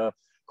donated a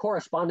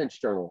correspondence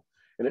journal.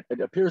 And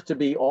it appears to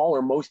be all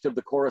or most of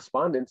the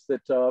correspondence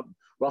that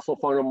Russell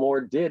Farnham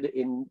Lord did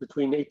in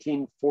between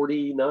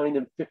 1849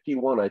 and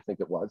 51, I think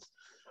it was.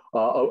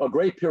 A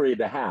great period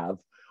to have.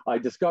 I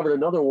discovered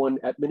another one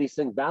at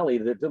Minisink Valley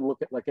that didn't look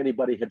like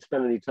anybody had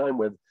spent any time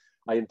with.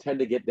 I intend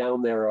to get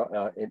down there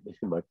in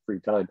my free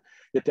time,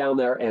 get down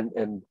there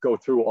and go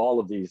through all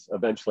of these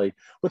eventually.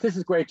 But this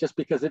is great just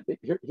because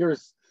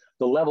here's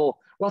the level.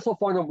 Russell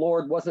Farnham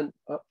Lord wasn't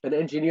an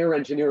engineer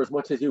as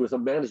much as he was a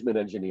management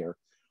engineer.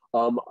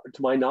 To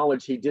my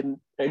knowledge, he didn't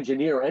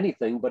engineer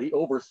anything, but he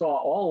oversaw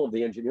all of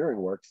the engineering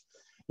works.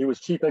 He was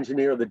chief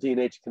engineer of the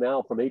D&H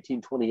Canal from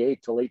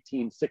 1828 till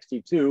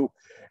 1862,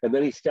 and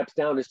then he steps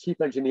down as chief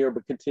engineer,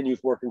 but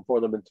continues working for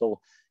them until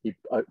he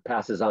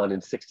passes on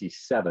in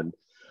 67.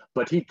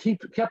 But he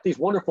kept these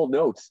wonderful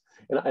notes,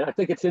 and I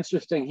think it's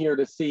interesting here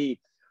to see,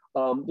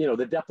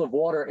 the depth of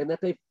water, and that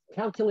they've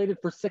calculated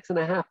for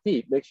 6.5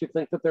 feet. Makes you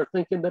think that they're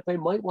thinking that they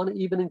might want to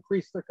even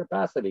increase their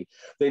capacity.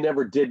 They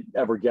never did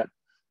ever get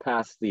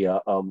past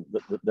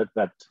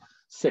that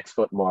 6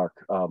 foot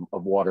mark of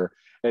water.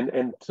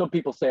 And some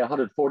people say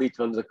 140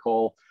 tons of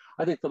coal.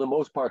 I think for the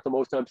most part, the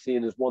most I'm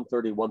seeing is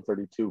 130,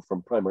 132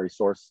 from primary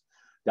source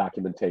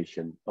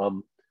documentation.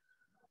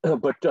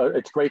 But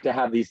it's great to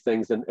have these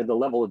things, and the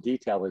level of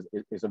detail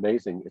is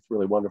amazing. It's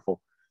really wonderful.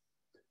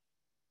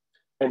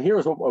 And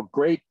here's a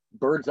great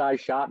bird's eye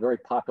shot, very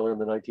popular in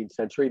the 19th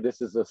century.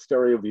 This is a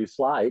stereo view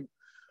slide.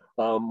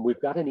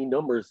 We've got any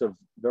numbers of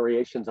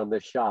variations on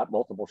this shot,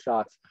 multiple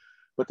shots,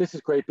 but this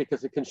is great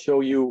because it can show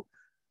you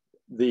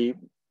the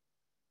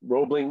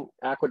Roebling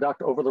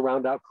Aqueduct over the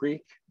Roundout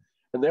Creek.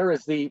 And there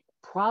is the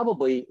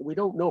probably, we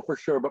don't know for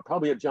sure, but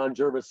probably a John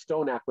Jervis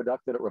stone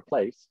aqueduct that it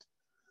replaced.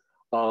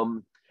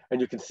 And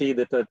you can see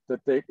that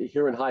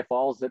here in High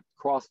Falls, it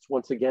crossed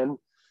once again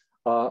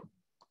at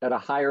a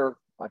higher,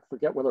 I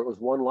forget whether it was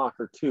 1 lock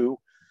or 2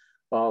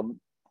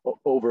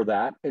 over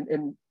that.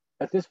 And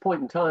at this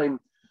point in time,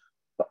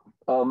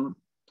 in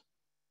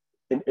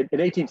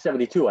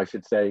 1872, I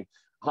should say,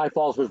 High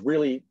Falls was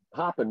really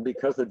hopping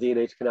because the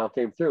D&H Canal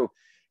came through.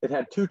 It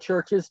had 2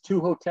 churches,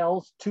 2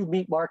 hotels, 2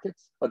 meat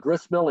markets, a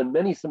grist mill, and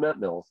many cement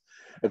mills.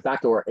 In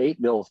fact, there were 8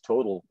 mills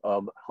total,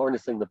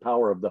 harnessing the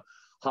power of the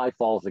High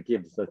Falls that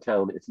gives the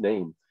town its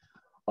name.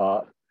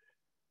 So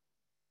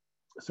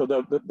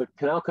the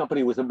canal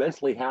company was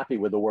immensely happy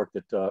with the work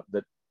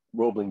that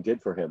Roebling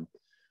did for him.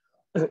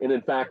 And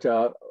in fact,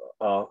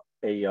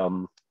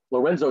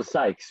 Lorenzo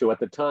Sykes, who at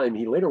the time,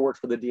 he later worked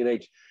for the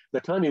D&H, at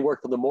the time he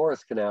worked for the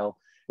Morris Canal,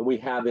 and we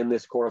have in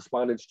this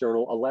correspondence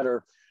journal a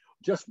letter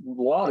just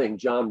lauding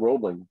John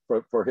Roebling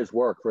for his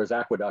work, for his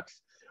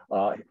aqueducts.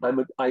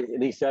 And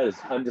he says,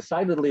 I'm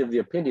decidedly of the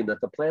opinion that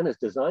the plan is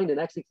designed and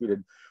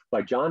executed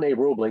by John A.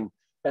 Roebling,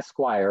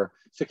 Esquire,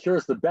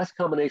 secures the best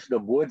combination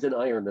of woods and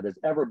iron that has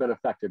ever been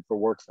effected for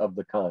works of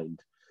the kind.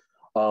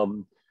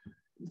 So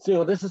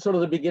this is sort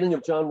of the beginning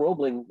of John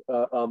Roebling.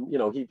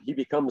 He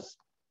becomes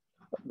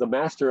the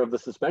master of the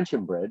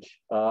suspension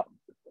bridge.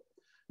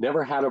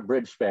 Never had a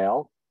bridge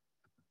fail.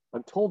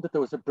 I'm told that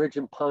there was a bridge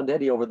in Pond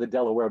Eddy over the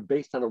Delaware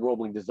based on a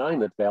Roebling design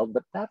that failed,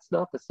 but that's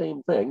not the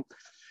same thing.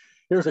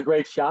 Here's a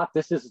great shot.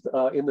 This is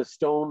in the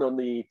stone on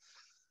the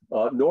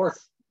north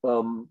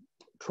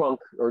trunk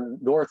or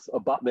north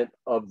abutment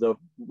of the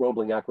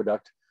Roebling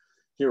Aqueduct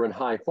here in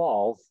High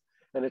Falls.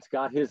 And it's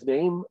got his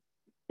name.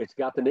 It's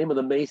got the name of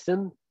the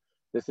mason.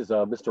 This is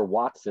Mr.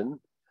 Watson.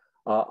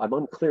 I'm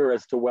unclear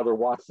as to whether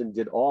Watson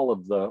did all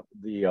of the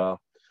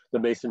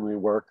masonry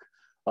work.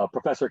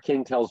 Professor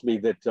King tells me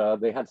that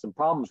they had some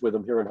problems with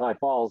him here in High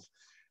Falls,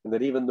 and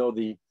that even though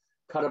the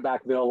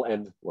Cutterbackville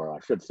and, well, I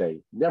should say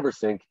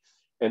Neversink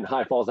and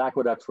High Falls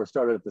aqueducts were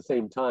started at the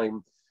same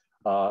time,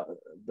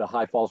 the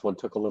High Falls one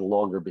took a little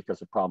longer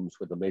because of problems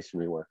with the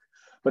masonry work.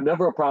 But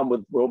never a problem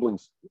with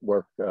Roebling's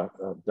work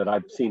that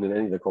I've seen in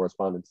any of the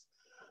correspondence.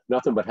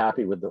 Nothing but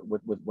happy with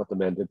what the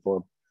man did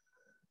for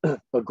him.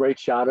 A great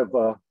shot of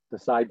the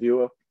side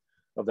view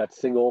of that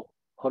single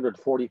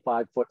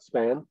 145-foot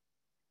span.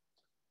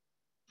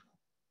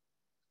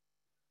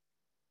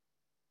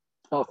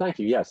 Oh, thank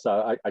you. Yes,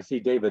 I see,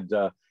 David.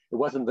 It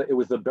was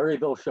the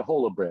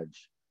Berryville-Shahola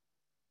Bridge.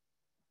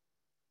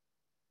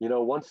 You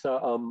know, once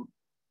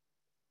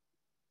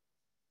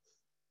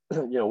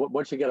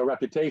once you get a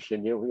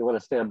reputation, you want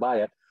to stand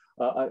by it.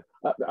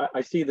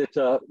 I see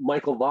that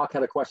Michael Vaughn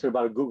had a question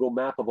about a Google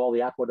map of all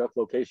the aqueduct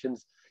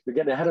locations. You're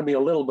getting ahead of me a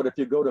little, but if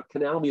you go to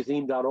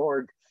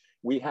canalmuseum.org,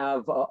 we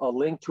have a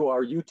link to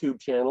our YouTube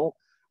channel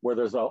where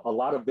there's a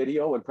lot of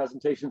video and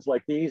presentations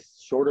like these,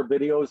 shorter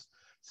videos,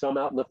 some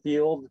out in the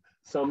field,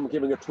 some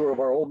giving a tour of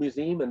our old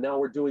museum, and now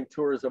we're doing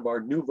tours of our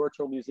new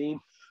virtual museum.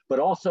 But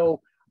also,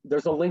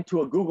 there's a link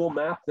to a Google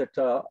map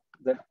that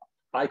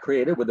I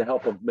created with the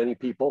help of many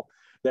people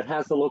that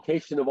has the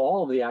location of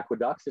all of the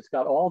aqueducts. It's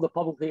got all the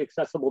publicly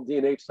accessible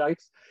D&H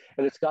sites,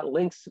 and it's got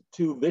links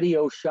to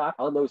video shot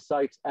on those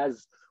sites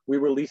as we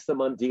release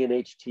them on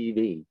D&H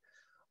TV.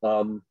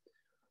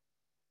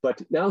 But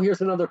now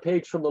here's another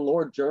page from the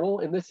Lord Journal,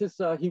 and this is,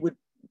 he would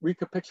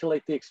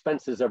recapitulate the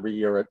expenses every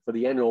year for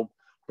the annual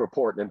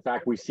report. And in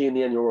fact, we see in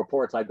the annual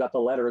reports, I've got the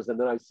letters, and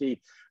then I see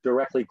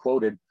directly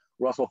quoted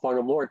Russell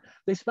Farnham Lord.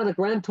 They spent a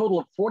grand total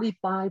of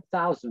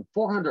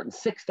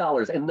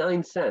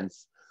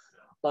 $45,406.09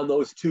 on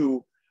those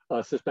 2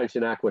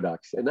 suspension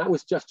aqueducts. And that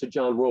was just to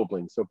John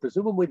Roebling. So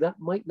presumably that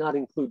might not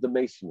include the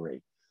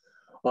masonry.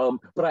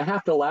 But I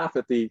have to laugh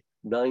at the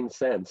 9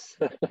 cents,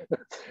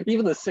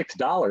 even the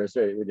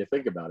 $6 when you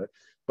think about it.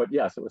 But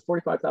yes, it was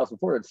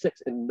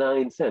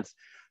 $45,406.09.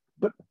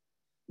 But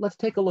let's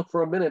take a look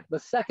for a minute. The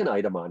second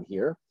item on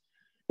here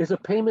is a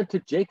payment to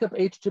Jacob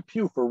H.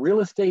 Depew for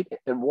real estate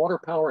and water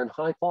power in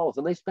High Falls,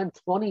 and they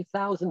spent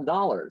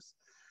 $20,000.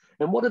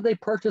 And what did they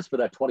purchase for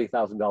that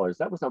 $20,000?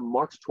 That was on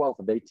March 12th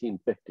of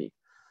 1850.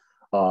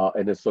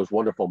 And it's those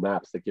wonderful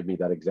maps that give me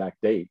that exact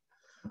date.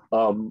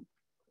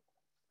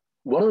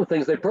 One of the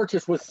things they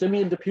purchased was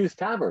Simeon Depew's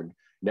Tavern,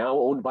 now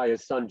owned by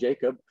his son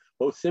Jacob.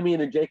 Both Simeon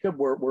and Jacob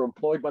were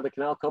employed by the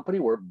canal company,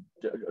 where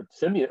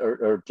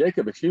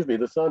Jacob, excuse me,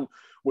 the son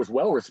was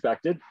well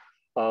respected,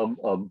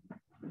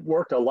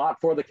 worked a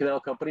lot for the canal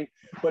company.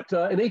 But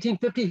in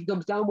 1850, he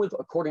comes down with,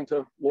 according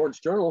to Lord's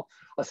Journal,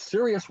 a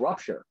serious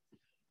rupture.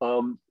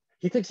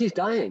 He thinks he's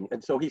dying,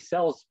 and so he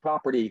sells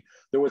property.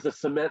 There was a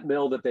cement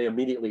mill that they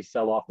immediately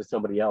sell off to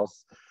somebody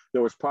else.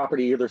 There was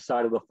property either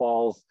side of the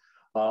falls,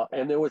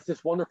 and there was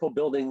this wonderful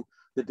building,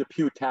 the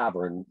Depew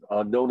Tavern,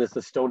 known as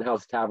the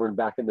Stonehouse Tavern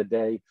back in the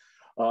day.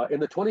 In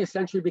the 20th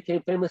century,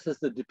 became famous as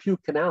the Depew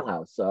Canal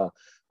House.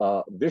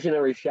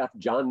 Visionary chef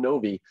John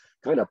Novy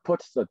kind of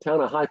puts the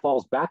town of High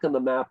Falls back on the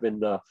map in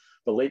the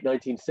late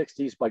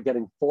 1960s by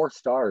getting 4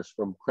 stars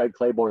from Craig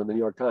Claiborne in the New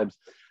York Times,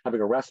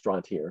 having a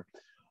restaurant here.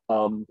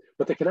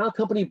 But the canal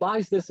company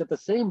buys this at the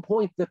same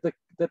point that the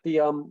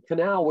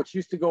canal, which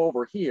used to go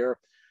over here,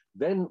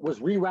 then was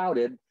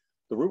rerouted.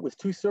 The route was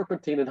too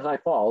serpentine in High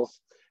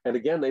Falls. And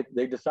again,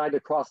 they decided to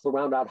cross the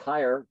roundabout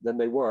higher than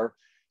they were.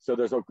 So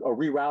there's a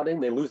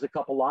rerouting, they lose a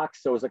couple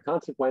locks. So as a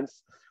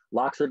consequence,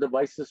 locks are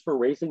devices for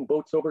raising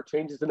boats over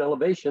changes in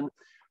elevation.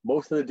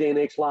 Most of the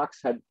D&H locks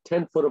had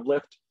 10 foot of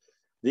lift.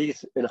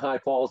 These in High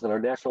Falls and our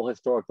National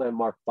Historic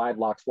Landmark 5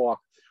 locks walk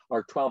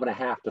are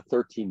 12.5 to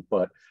 13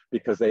 foot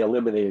because they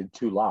eliminated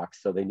 2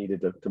 locks. So they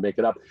needed to make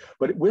it up.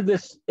 But with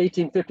this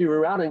 1850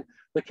 rerouting,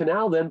 the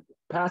canal then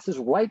passes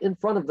right in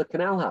front of the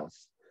canal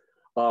house.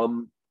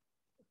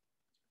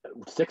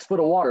 6 foot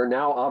of water.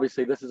 Now,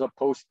 obviously, this is a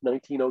post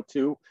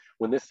 1902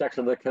 when this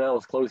section of the canal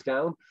was closed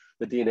down.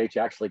 The D&H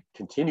actually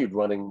continued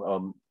running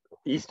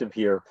east of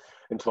here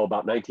until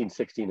about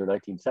 1916 or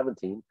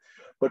 1917.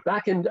 But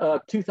back in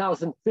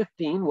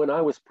 2015, when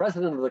I was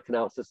president of the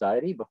Canal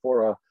Society,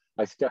 before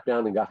I stepped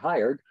down and got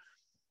hired,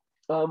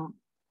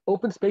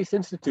 Open Space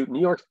Institute,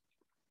 New York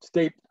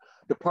State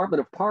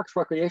Department of Parks,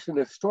 Recreation,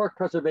 and Historic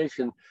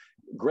Preservation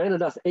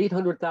granted us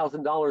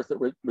 $800,000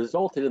 that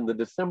resulted in the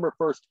December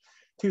 1st,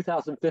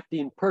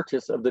 2015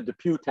 purchase of the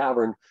Depew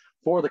Tavern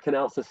for the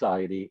Canal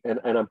Society. And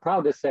I'm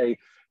proud to say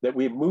that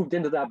we've moved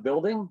into that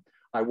building.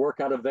 I work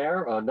out of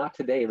there, not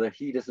today, the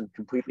heat isn't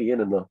completely in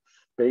the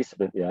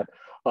basement yet.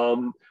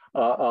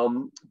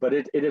 But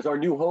it is our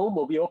new home.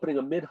 We'll be opening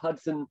a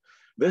Mid-Hudson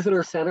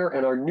Visitor Center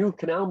and our new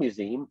Canal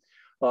Museum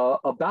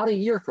about a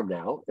year from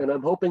now. And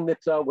I'm hoping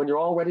that when you're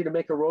all ready to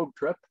make a road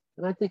trip,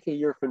 and I think a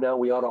year from now,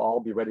 we ought to all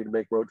be ready to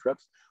make road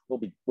trips.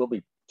 We'll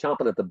be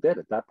chomping at the bit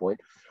at that point,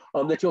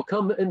 that you'll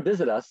come and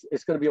visit us.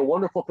 It's going to be a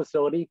wonderful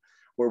facility.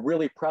 We're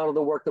really proud of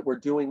the work that we're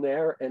doing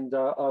there. And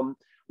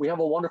we have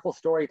a wonderful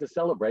story to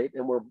celebrate.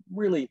 And we're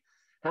really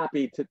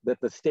happy that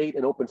the state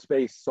and open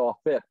space saw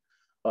fit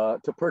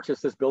to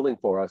purchase this building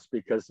for us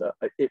because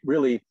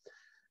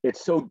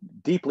it's so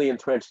deeply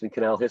entrenched in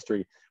canal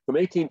history. From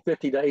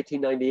 1850 to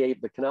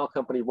 1898, the canal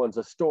company runs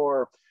a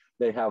store.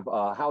 They have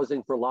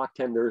housing for lock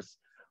tenders.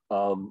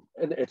 And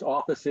its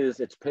offices,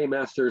 its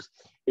paymasters,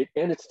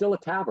 and it's still a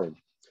tavern.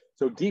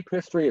 So deep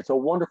history, it's a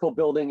wonderful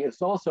building.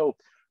 It's also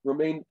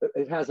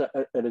it has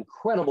an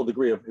incredible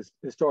degree of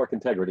historic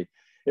integrity.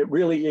 It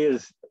really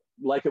is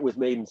like it was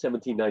made in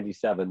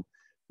 1797.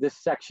 This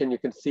section you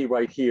can see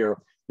right here,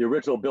 the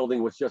original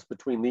building was just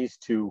between these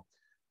 2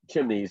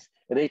 chimneys.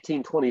 In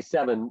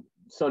 1827,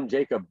 son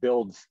Jacob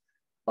builds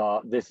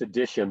this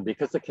addition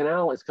because the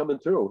canal is coming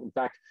through. In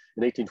fact,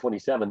 in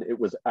 1827, it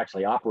was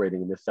actually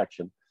operating in this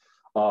section.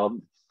 But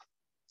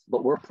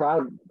we're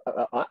proud,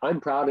 I'm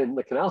proud, and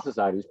the Canal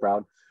Society is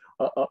proud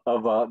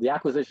of the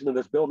acquisition of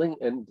this building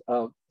and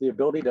the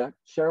ability to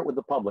share it with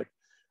the public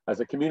as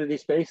a community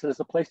space and as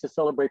a place to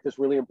celebrate this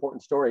really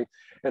important story.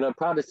 And I'm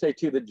proud to say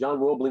too that John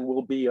Roebling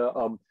will be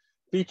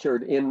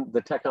featured in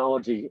the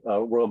technology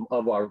room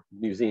of our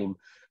museum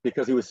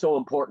because he was so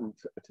important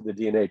to the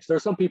D&H. There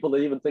are some people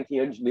that even think he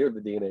engineered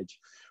the D&H,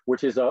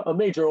 which is a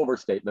major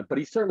overstatement, but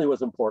he certainly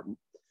was important.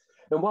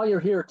 And while you're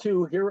here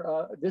too,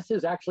 this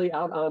is actually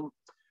out on,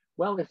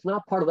 well, it's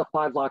not part of the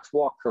 5 locks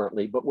walk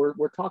currently, but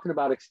we're talking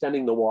about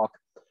extending the walk.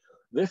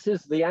 This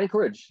is the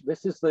anchorage.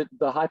 This is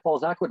the High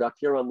Falls Aqueduct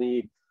here on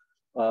the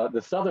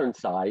southern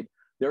side.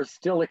 They're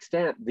still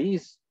extant.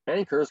 These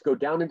anchors go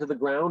down into the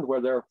ground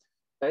where they're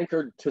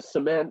anchored to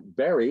cement,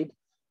 buried,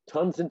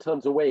 tons and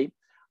tons of weight.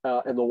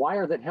 And the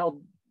wire that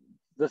held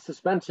the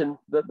suspension,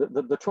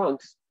 the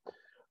trunks,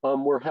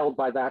 were held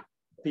by that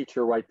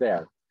feature right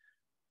there.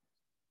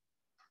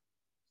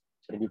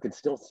 And you can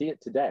still see it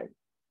today.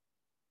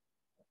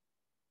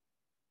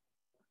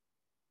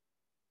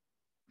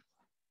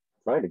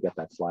 Trying to get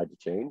that slide to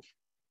change.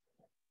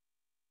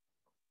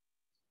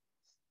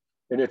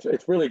 And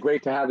it's really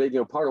great to have it.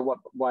 Part of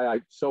why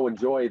I so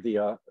enjoy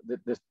the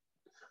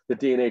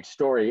D&H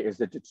story is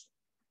that it's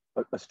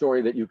a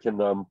story that you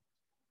can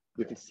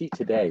see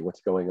today what's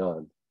going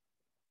on.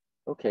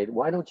 Okay,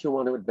 why don't you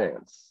want to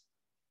advance?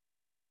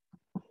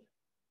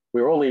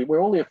 We're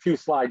only a few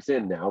slides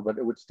in now, but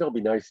it would still be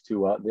nice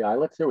to the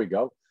islets. Here we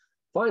go.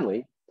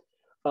 Finally,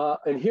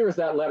 and here's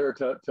that letter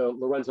to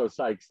Lorenzo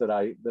Sykes that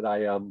I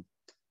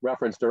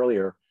referenced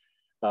earlier,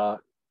 and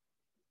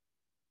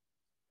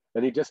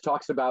he just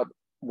talks about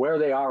where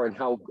they are and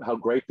how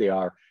great they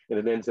are, and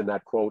it ends in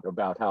that quote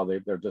about how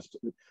they're just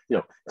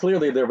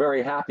clearly they're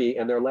very happy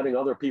and they're letting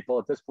other people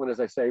at this point. As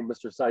I say,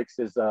 Mr. Sykes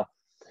is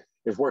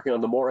working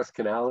on the Morris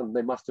Canal, and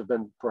they must have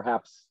been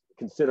perhaps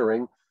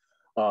considering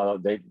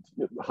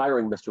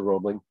hiring Mr.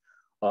 Roebling.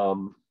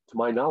 To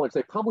my knowledge,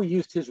 they probably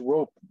used his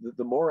rope.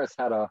 The Morris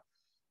had an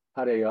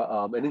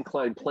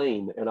inclined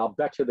plane, and I'll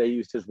bet you they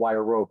used his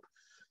wire rope.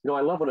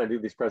 I love when I do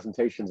these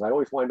presentations. I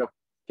always wind up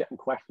getting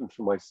questions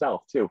from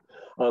myself too.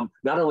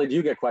 Not only do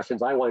you get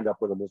questions, I wind up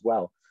with them as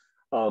well.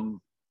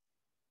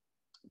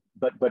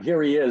 But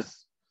here he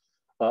is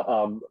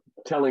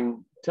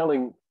telling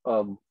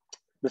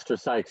Mr.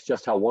 Sykes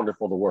just how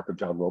wonderful the work of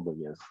John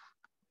Roebling is.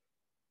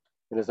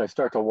 And as I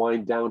start to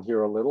wind down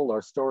here a little,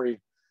 our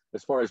story,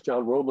 as far as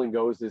John Roebling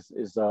goes,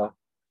 is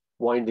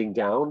winding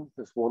down.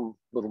 There's one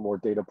little more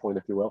data point,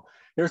 if you will.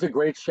 Here's a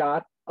great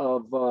shot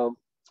of the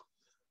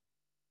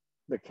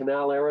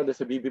canal era. This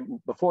would be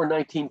before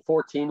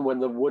 1914 when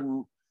the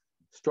wooden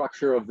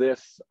structure of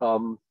this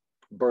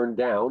burned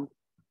down.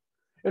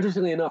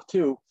 Interestingly enough,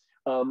 too,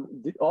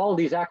 all of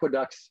these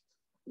aqueducts,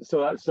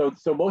 so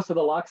most of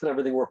the locks and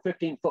everything were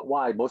 15-foot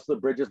wide, most of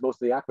the bridges,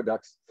 most of the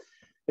aqueducts.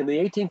 In the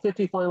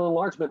 1850 final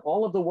enlargement,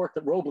 all of the work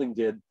that Roebling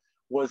did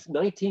was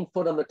 19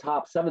 foot on the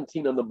top,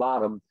 17 on the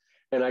bottom.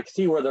 And I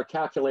see where they're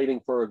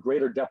calculating for a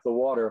greater depth of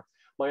water.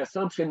 My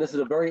assumption, this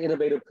is a very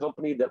innovative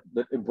company that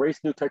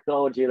embraced new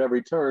technology at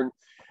every turn,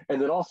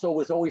 and that also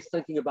was always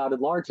thinking about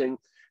enlarging.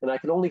 And I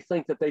can only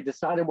think that they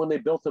decided when they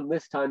built them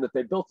this time that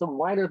they built them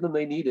wider than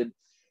they needed,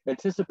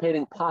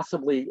 anticipating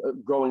possibly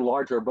growing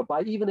larger. But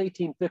by even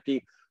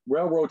 1850,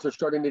 railroads are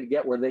starting to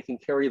get where they can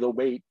carry the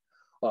weight.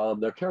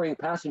 They're carrying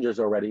passengers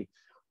already,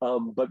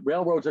 but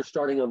railroads are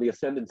starting on the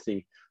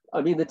ascendancy.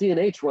 I mean, the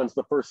D&H runs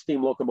the first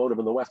steam locomotive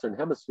in the Western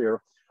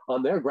Hemisphere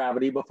on their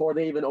gravity before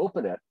they even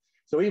open it.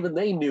 So even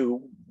they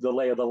knew the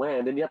lay of the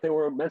land, and yet they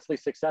were immensely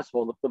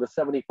successful for the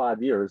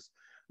 75 years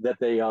that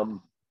they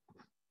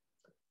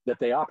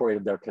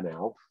operated their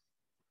canal.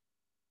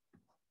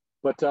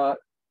 But the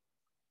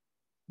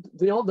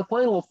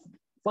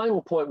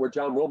final point where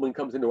John Roebling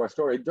comes into our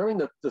story, during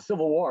the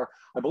Civil War,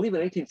 I believe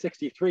in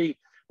 1863,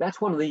 that's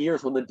one of the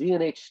years when the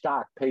D&H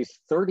stock pays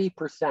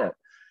 30%.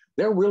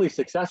 They're really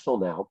successful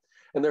now,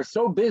 and they're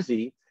so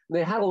busy.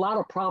 They had a lot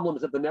of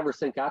problems at the Never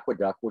Sink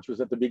Aqueduct, which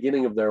was at the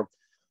beginning of their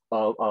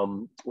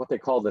what they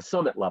call the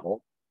summit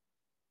level,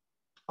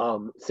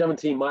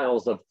 17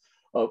 miles of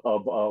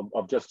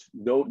just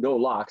no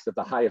locks at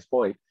the highest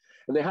point.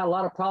 And they had a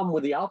lot of problem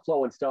with the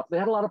outflow and stuff. They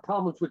had a lot of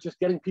problems with just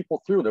getting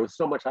people through. There was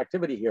so much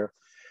activity here.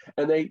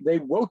 And they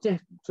wrote to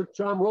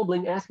John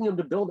Roebling asking him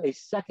to build a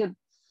second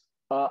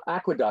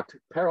aqueduct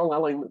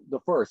paralleling the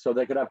first so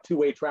they could have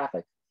two-way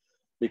traffic,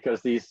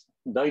 because these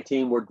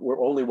 19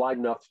 were only wide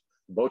enough.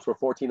 Boats were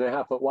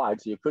 14.5 foot wide,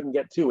 so you couldn't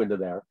get two into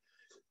there.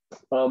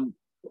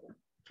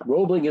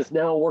 Roebling is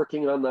now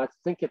working on, I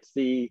think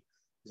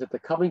is it the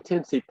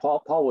Covington? See,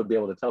 Paul would be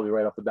able to tell me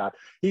right off the bat.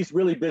 He's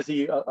really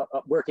busy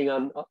working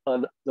on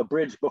the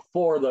bridge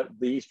before the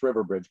East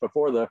River Bridge,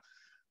 before the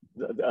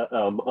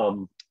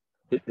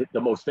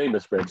most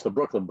famous bridge, the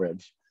Brooklyn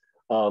Bridge.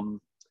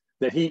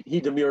 That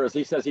he demurs,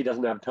 he says he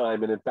doesn't have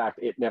time, and in fact,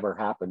 it never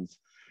happens.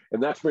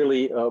 And that's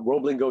really,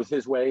 Roebling goes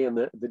his way, and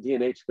the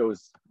D&H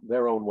goes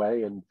their own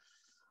way. And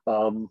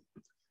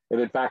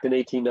in fact, in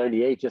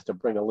 1898, just to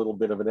bring a little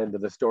bit of an end to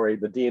the story,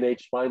 the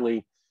D&H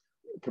finally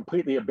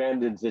completely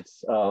abandons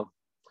its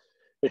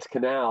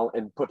canal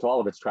and puts all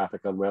of its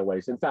traffic on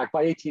railways. In fact, by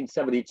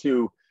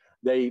 1872,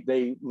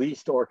 they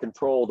leased or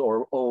controlled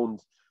or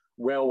owned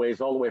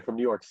railways all the way from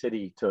New York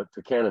City to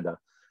Canada.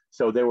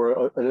 So they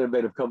were an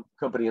innovative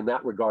company in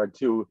that regard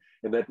too.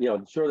 And that,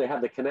 sure, they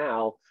had the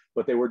canal,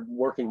 but they were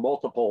working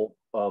multiple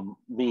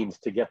means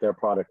to get their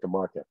product to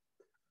market.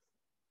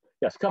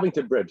 Yes,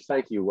 Covington Bridge.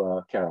 Thank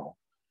you, Carol.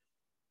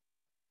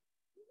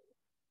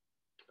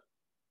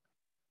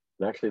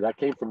 And actually, that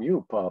came from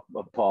you,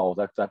 Paul.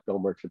 That's that Bill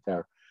Merchant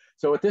there.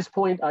 So at this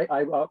point,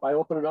 I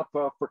open it up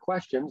for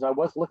questions. I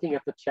was looking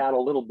at the chat a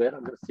little bit.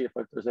 I'm going to see if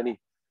there's any.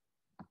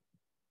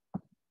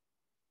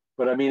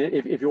 But I mean,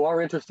 if you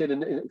are interested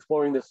in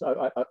exploring this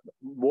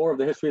more of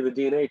the history of the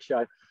D&H,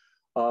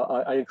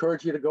 I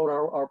encourage you to go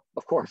to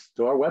of course,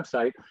 to our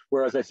website,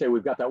 where, as I say,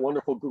 we've got that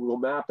wonderful Google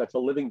map. That's a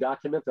living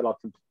document that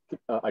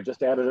I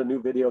just added a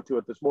new video to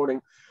it this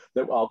morning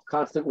that I'll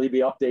constantly be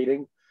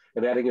updating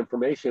and adding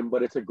information.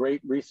 But it's a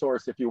great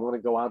resource if you want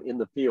to go out in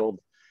the field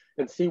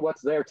and see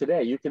what's there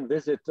today. You can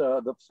visit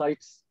the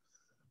sites.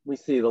 We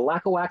see the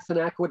Lackawaxen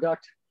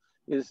Aqueduct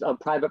is on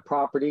private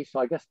property. So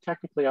I guess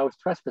technically I was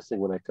trespassing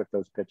when I took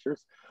those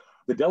pictures.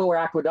 The Delaware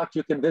Aqueduct,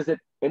 you can visit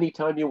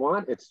anytime you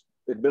want. It's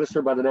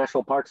administered by the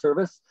National Park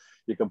Service.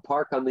 You can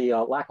park on the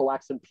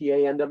Lackawaxen,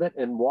 PA end of it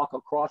and walk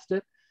across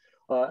it.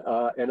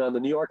 And on the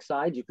New York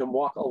side, you can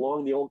walk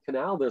along the old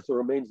canal. There's the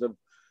remains of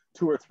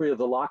 2 or 3 of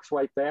the locks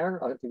right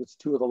there. I think it's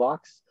 2 of the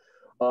locks.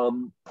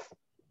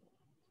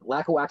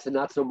 Lackawaxen,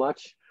 not so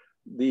much.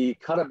 The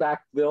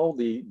Cutterbackville,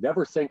 the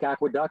Never Sink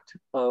Aqueduct,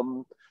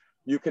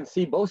 you can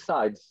see both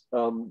sides.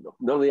 None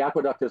of the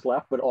aqueduct is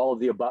left, but all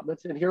of the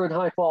abutments. And here in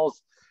High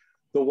Falls,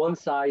 the one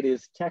side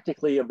is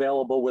technically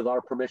available with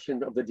our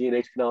permission of the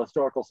D&H Canal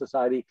Historical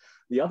Society.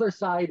 The other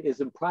side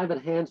is in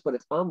private hands, but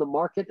it's on the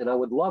market. And I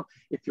would love,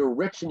 if you're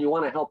rich and you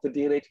want to help the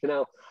D&H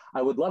Canal,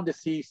 I would love to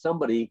see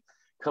somebody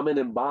come in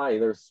and buy.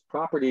 There's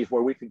properties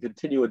where we can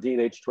continue a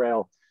D&H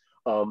trail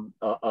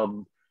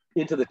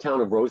into the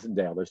town of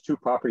Rosendale. There's 2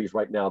 properties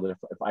right now that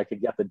if I could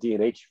get the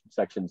D&H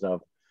sections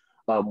of,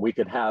 we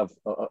could have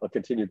a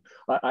continued.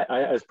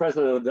 As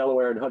president of the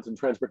Delaware and Hudson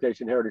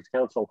Transportation Heritage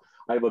Council,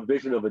 I have a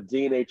vision of a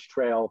D&H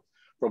trail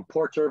from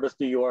Port Jervis,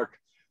 New York,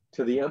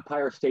 to the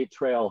Empire State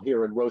Trail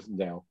here in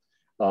Rosendale.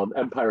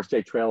 Empire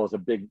State Trail is a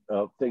big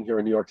thing here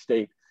in New York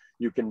State.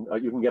 You can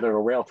get on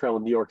a rail trail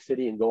in New York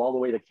City and go all the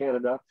way to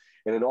Canada.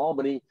 And in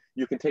Albany,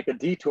 you can take a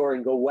detour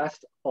and go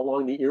west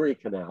along the Erie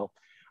Canal.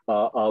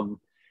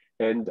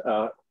 And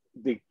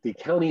the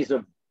counties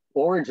of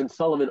Orange and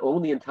Sullivan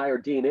own the entire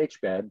D&H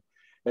bed.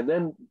 And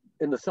then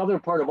in the southern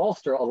part of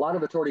Ulster, a lot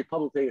of it's already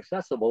publicly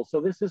accessible. So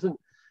this isn't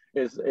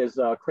as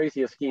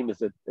crazy a scheme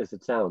as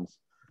it sounds.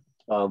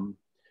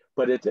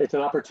 But it's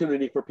an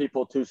opportunity for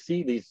people to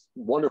see these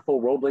wonderful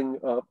Roebling,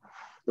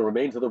 the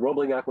remains of the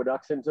Roebling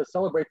aqueducts, and to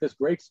celebrate this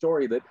great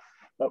story that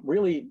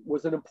really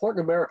was an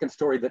important American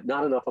story that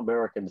not enough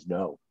Americans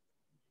know.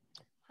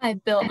 Hi,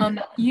 Bill.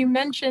 You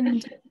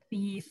mentioned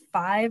the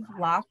 5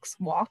 Locks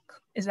Walk.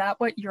 Is that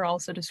what you're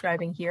also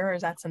describing here, or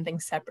is that something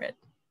separate?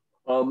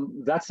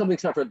 That's something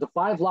separate. The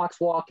 5 Locks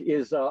Walk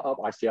is,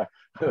 I see,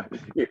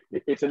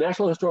 it's a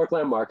National Historic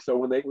Landmark. So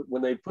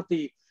when they put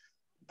the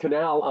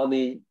canal on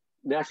the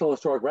National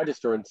Historic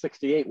Register in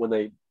 '68, when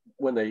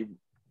they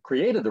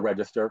created the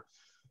register,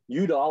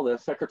 Udall, the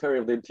Secretary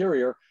of the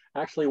Interior,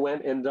 actually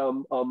went and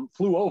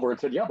flew over and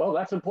said, yeah, well,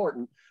 that's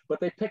important. But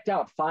they picked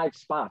out 5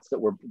 spots that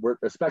were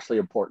especially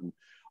important.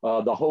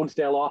 The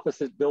Honesdale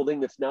office building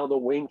that's now the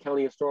Wayne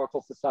County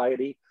Historical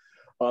Society,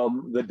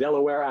 the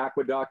Delaware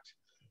Aqueduct,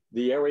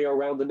 the area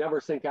around the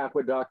Neversink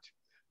Aqueduct,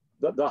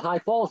 the High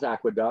Falls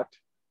Aqueduct,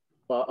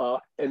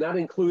 and that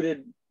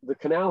included the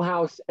Canal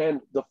House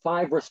and the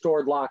 5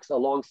 restored locks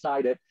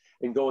alongside it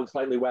and going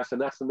slightly west.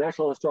 And that's the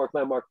National Historic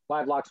Landmark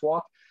 5 Locks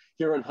Walk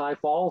here in High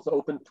Falls,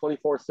 open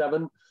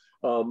 24/7,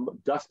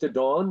 dusk to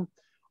dawn.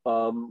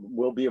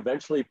 We'll be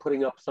eventually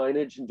putting up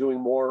signage and doing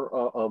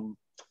more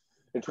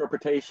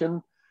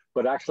interpretation.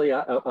 But actually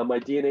on my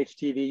D&H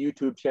TV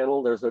YouTube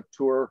channel, there's a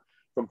tour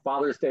from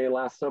Father's Day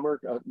last summer.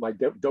 My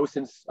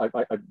docents, I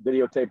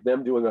videotaped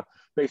them doing a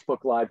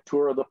Facebook Live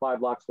tour of the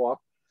 5 Locks Walk,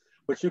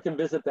 but you can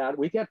visit that.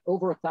 We get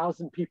over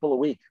 1,000 people a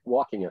week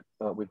walking it.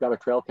 We've got a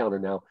trail counter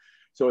now.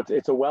 So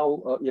it's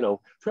a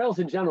trails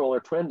in general are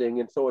trending.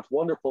 And so it's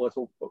wonderful. It's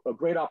a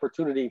great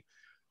opportunity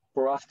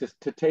for us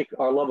to take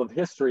our love of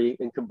history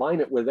and combine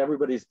it with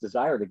everybody's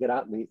desire to get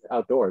out in the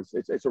outdoors.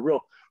 It's a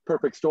real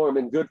perfect storm,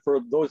 and good for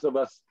those of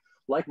us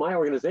like my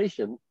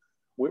organization,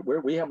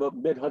 where we have a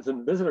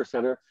Mid-Hudson Visitor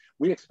Center.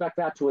 We expect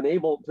that to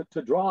enable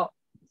to draw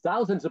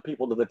thousands of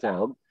people to the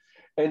town.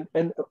 And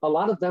a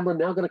lot of them are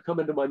now going to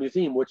come into my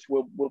museum, which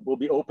will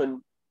be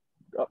open.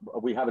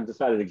 We haven't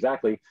decided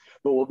exactly,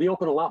 but we'll be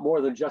open a lot more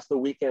than just the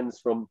weekends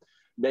from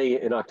May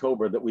and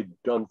October that we've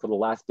done for the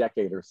last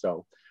decade or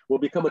so. We'll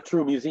become a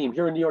true museum.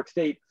 Here in New York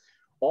State,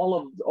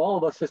 all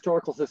of us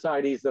historical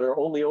societies that are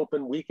only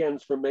open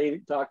weekends from May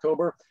to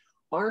October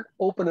aren't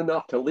open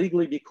enough to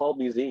legally be called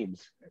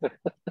museums.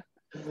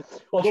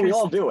 Although we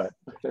all do it.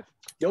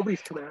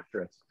 Nobody's come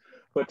after us.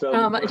 But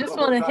I just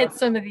want to hit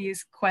some of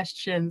these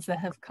questions that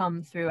have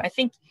come through. I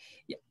think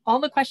all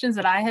the questions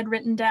that I had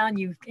written down,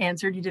 you've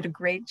answered. You did a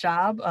great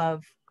job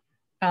of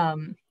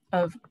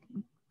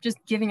just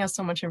giving us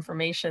so much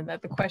information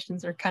that the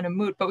questions are kind of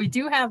moot. But we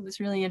do have this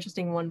really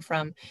interesting one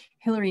from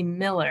Hillary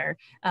Miller,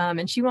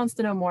 and she wants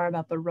to know more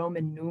about the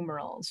Roman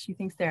numerals. She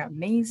thinks they're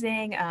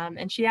amazing,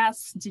 and she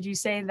asks, did you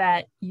say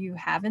that you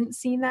haven't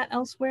seen that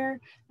elsewhere?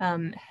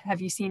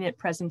 Have you seen it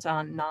present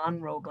on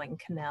non-Roebling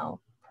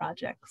Canal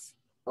projects?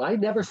 I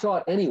never saw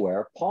it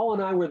anywhere. Paul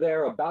and I were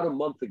there about a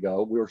month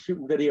ago. We were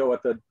shooting video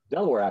at the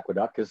Delaware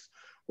Aqueduct because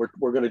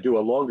we're going to do a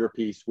longer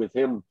piece with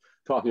him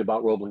talking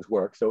about Roebling's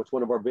work. So it's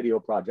one of our video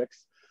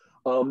projects.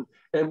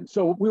 And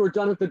so we were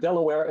done at the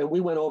Delaware, and we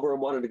went over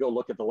and wanted to go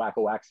look at the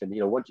Lackawaxen.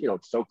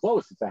 It's so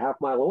close, it's a half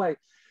mile away.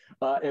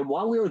 And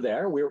while we were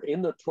there, we were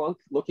in the trunk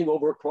looking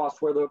over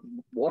across where the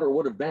water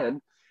would have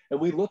been. And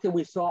we looked and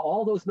we saw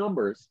all those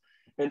numbers.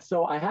 And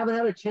so I haven't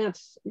had a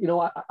chance,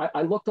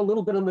 I looked a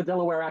little bit on the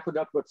Delaware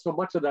Aqueduct, but so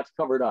much of that's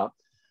covered up.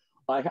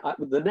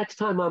 The next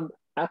time I'm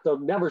at the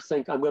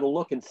Neversink, I'm going to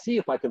look and see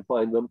if I can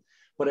find them.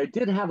 But I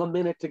did have a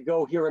minute to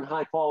go here in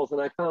High Falls,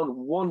 and I found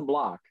one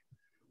block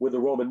with the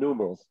Roman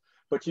numerals.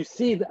 But you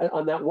see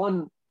on that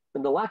one,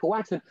 in the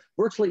Lackawaxen,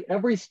 virtually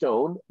every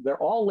stone, they're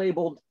all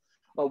labeled.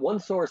 One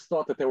source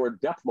thought that they were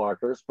depth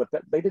markers, but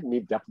they didn't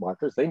need depth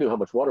markers. They knew how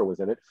much water was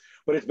in it.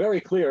 But it's very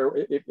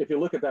clear, if you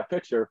look at that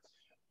picture,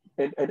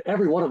 and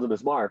every one of them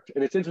is marked.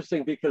 And it's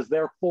interesting because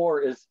their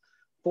 4 is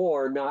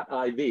 4, not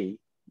IV,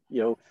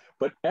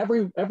 but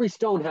every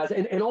stone has,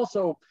 and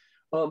also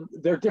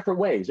there are different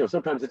ways.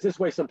 Sometimes it's this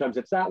way, sometimes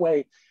it's that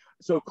way.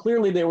 So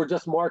clearly they were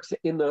just marks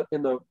in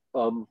the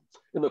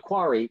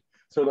quarry,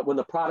 so that when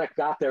the product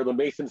got there, the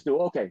masons knew,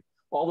 okay,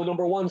 all the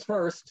number 1s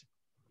first,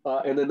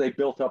 and then they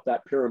built up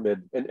that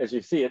pyramid. And as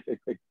you see,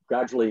 it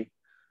gradually,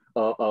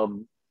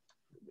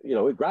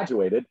 it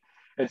graduated.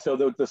 And so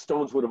the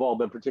stones would have all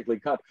been particularly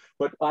cut.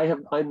 But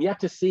I'm yet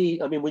to see,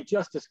 we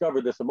just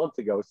discovered this a month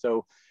ago.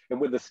 So,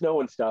 and with the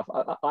snow and stuff,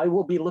 I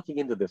will be looking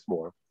into this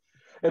more.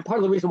 And part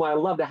of the reason why I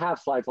love to have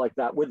slides like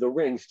that with the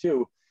rings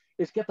too,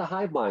 is get the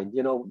hive mind.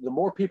 The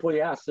more people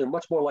you ask, they're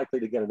much more likely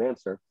to get an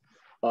answer.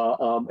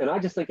 And I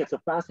just think it's a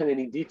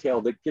fascinating detail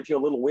that gives you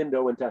a little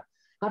window into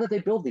how did they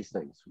build these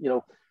things?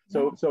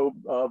 So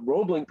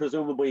Roebling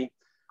presumably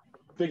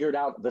figured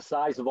out the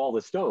size of all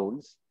the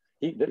stones.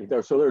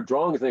 So there are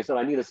drawings, and they said,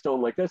 I need a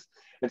stone like this.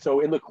 And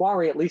so in the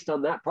quarry, at least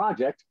on that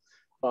project,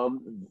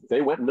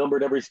 They went and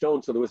numbered every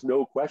stone, so there was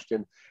no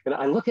question. And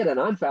I look at it and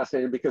I'm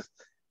fascinated because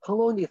how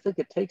long do you think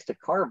it takes to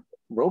carve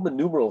Roman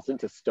numerals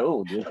into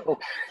stone?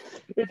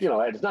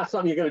 It's not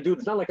something you're going to do.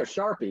 It's not like a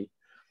Sharpie,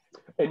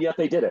 and yet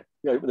they did it.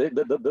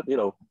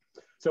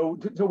 So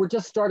we're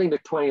just starting to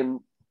try and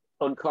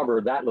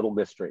uncover that little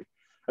mystery.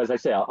 As I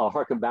say, I'll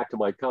harken back to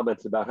my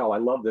comments about how I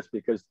love this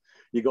because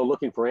you go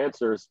looking for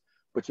answers,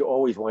 but you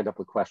always wind up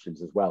with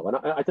questions as well. And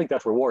I think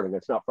that's rewarding.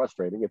 It's not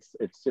frustrating. It's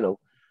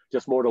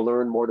just more to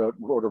learn, more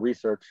to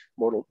research,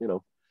 more to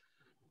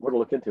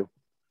look into.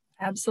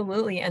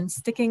 Absolutely. And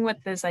sticking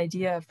with this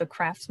idea of the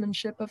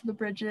craftsmanship of the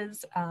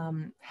bridges,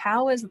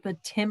 how is the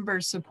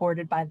timber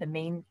supported by the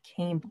main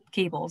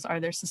cables? Are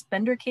there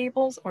suspender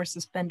cables or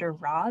suspender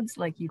rods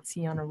like you'd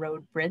see on a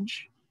road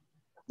bridge?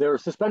 There are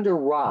suspender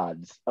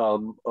rods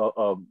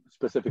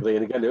specifically.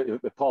 And again,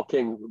 Paul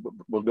King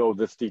will know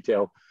this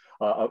detail.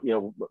 I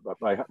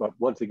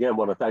once again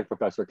want to thank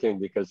Professor King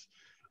because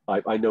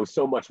I know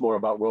so much more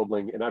about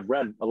Roebling, and I've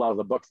read a lot of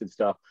the books and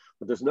stuff,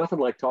 but there's nothing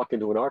like talking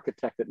to an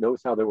architect that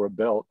knows how they were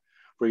built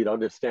for you to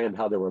understand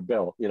how they were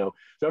built. So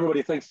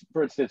everybody thinks,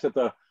 for instance, that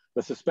the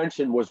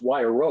suspension was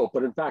wire rope,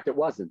 but in fact it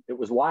wasn't. It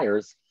was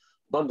wires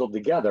bundled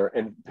together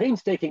and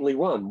painstakingly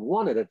run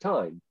one at a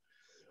time,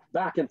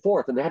 back and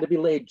forth, and they had to be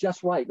laid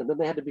just right, and then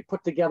they had to be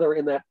put together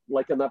in that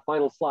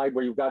final slide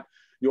where you've got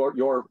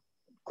your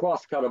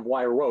cross cut of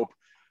wire rope.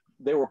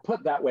 They were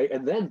put that way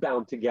and then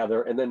bound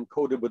together and then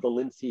coated with a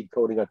linseed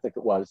coating, I think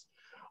it was.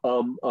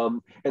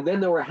 And then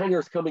there were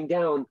hangers coming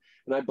down,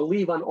 and I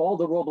believe on all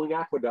the Roebling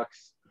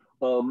aqueducts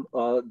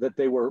that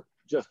they were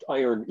just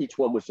iron. Each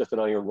one was just an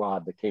iron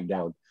rod that came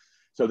down.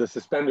 So the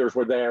suspenders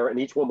were there, and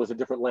each one was a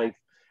different length.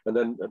 And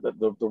then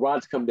the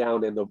rods come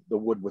down and the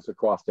wood was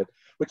across it.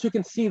 But you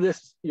can see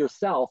this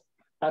yourself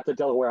at the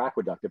Delaware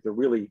Aqueduct if you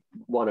really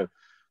want to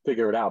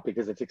figure it out,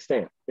 because it's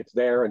extant. It's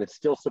there and it's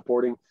still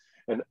supporting.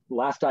 And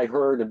last I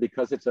heard, and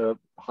because it's a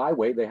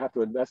highway, they have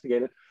to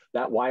investigate it,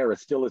 that wire is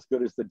still as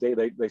good as the day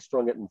they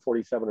strung it in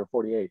 47 or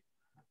 48.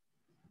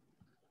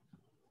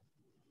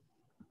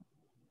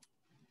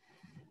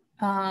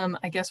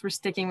 I guess we're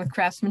sticking with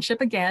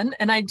craftsmanship again.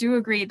 And I do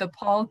agree, the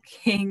Paul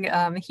King,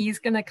 he's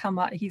going to come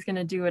up, he's going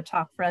to do a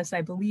talk for us.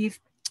 I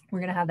believe we're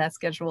going to have that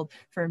scheduled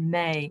for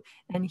May,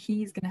 and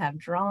he's going to have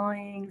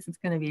drawings. It's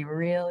going to be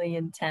really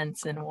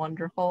intense and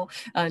wonderful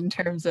in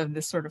terms of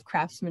this sort of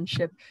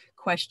craftsmanship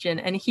question.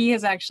 And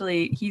he's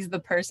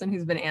the person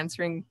who's been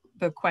answering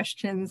the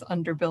questions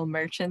under Bill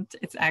Merchant.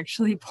 It's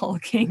actually Paul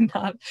King,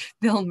 not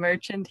Bill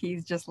Merchant.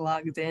 He's just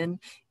logged in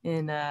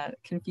a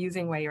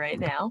confusing way right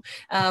now.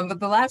 But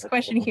the last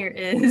question here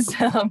is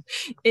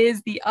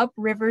the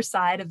upriver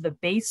side of the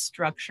base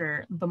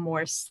structure the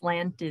more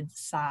slanted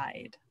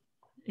side?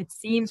 It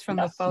seems from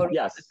the photo.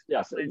 Yes.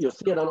 You'll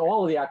see it on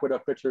all of the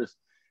aqueduct pictures.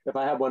 If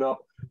I have one up,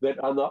 that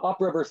on the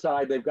upriver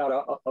side, they've got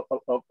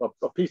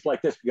a piece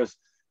like this because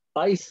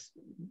ice,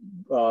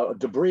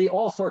 debris,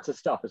 all sorts of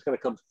stuff is going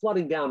to come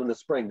flooding down in the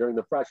spring during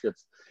the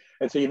freshets.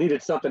 And so you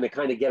needed something to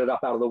kind of get it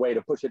up out of the way,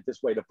 to push it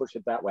this way, to push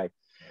it that way.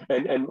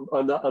 And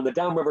on the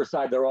downriver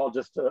side, they're all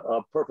just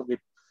perfectly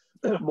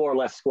more or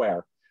less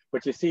square.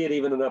 But you see it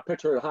even in a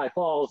picture of High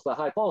Falls. The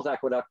High Falls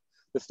aqueduct,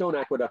 the stone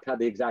aqueduct, had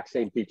the exact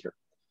same feature.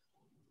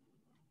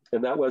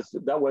 And that was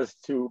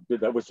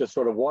just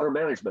sort of water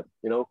management,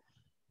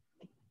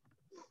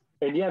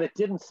 And yet it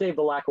didn't save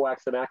the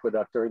Lackawaxen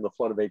Aqueduct during the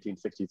flood of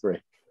 1863.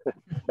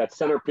 That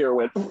center pier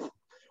went,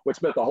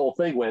 which meant the whole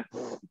thing went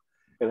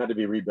and had to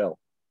be rebuilt.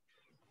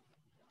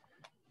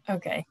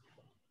 Okay,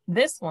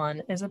 this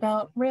one is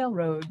about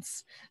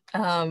railroads.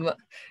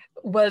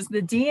 Was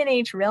the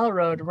D&H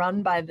Railroad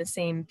run by the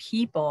same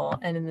people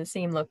and in the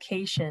same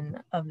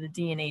location of the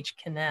D&H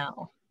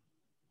Canal?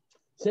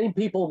 Same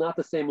people, not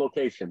the same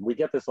location. We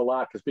get this a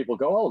lot because people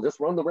go, "Oh, just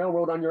run the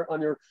railroad on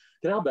your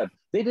canal bed."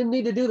 They didn't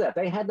need to do that.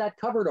 They had that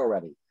covered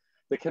already.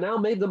 The canal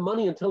made them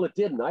money until it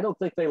didn't. I don't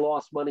think they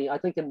lost money. I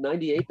think in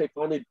 '98 they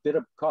finally did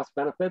a cost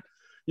benefit.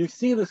 You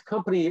see this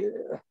company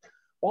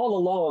all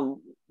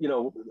along.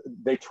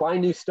 They try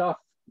new stuff,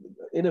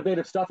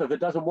 innovative stuff. If it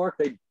doesn't work,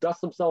 they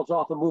dust themselves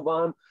off and move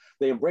on.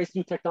 They embrace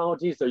new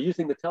technologies. They're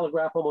using the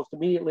telegraph almost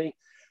immediately.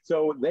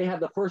 So they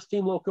had the first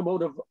steam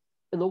locomotive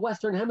in the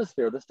Western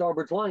Hemisphere, the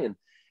Starbridge Lion.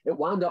 It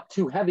wound up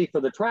too heavy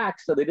for the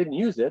tracks, so they didn't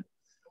use it,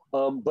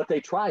 but they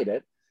tried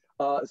it.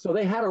 So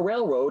they had a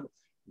railroad,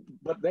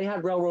 but they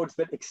had railroads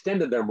that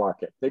extended their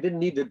market. They didn't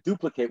need to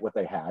duplicate what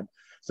they had.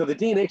 So the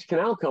D&H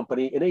Canal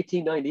Company in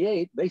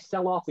 1898, they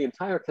sell off the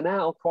entire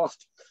canal,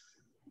 cost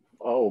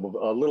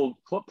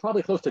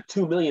probably close to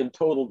 $2 million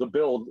total to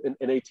build by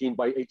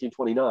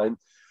 1829.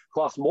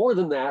 Cost more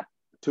than that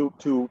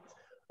to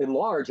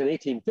enlarge in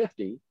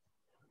 1850.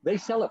 They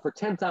sell it for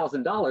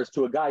 $10,000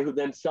 to a guy who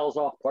then sells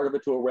off part of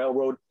it to a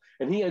railroad,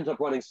 and he ends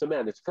up running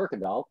cement. It's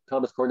Kirkendall,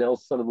 Thomas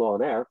Cornell's son-in-law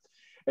and heir,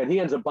 and he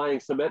ends up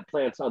buying cement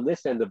plants on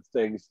this end of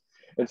things.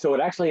 And so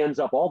it actually ends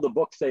up, all the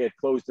books say it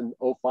closed in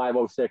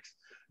 05, 06.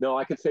 No,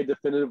 I can say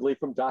definitively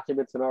from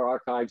documents in our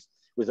archives,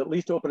 it was at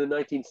least open in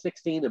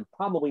 1916 and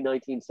probably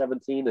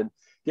 1917. And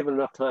given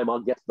enough time, I'll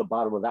get to the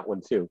bottom of that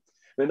one too.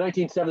 In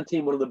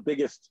 1917, one of the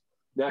biggest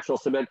Natural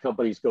Cement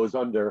Companies goes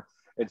under.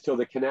 And so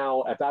the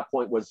canal at that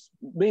point was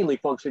mainly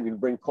functioning to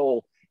bring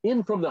coal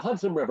in from the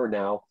Hudson River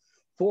now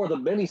for the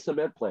many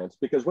cement plants,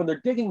 because when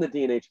they're digging the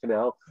D&H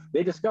Canal,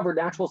 they discovered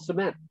natural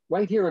cement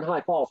right here in High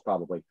Falls,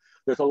 probably.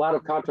 There's a lot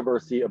of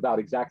controversy about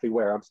exactly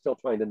where. I'm still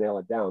trying to nail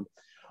it down.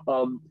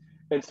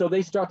 And so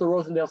they start the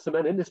Rosendale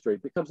cement industry.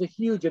 It becomes a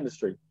huge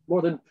industry.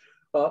 More than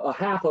a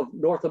half of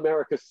North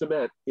America's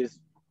cement is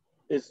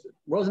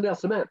Rosendale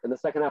cement in the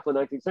second half of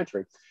the 19th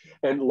century,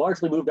 and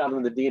largely moved out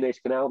into the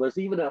D&H Canal. There's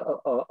even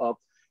a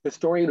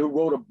historian who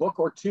wrote a book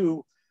or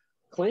two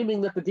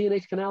claiming that the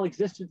D&H Canal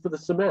existed for the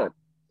cement,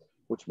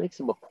 which makes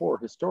him a poor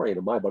historian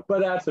in my book, but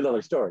that's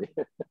another story.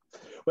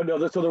 But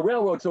no, so the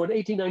railroad, so in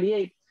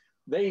 1898,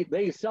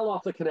 they sell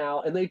off the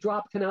canal and they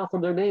drop canal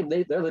from their name.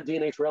 They're the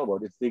D&H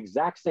Railroad. It's the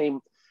exact same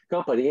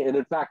company. And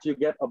in fact, you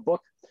get a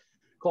book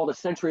called A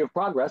Century of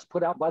Progress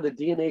put out by the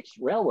D&H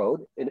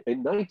Railroad in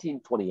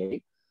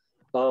 1928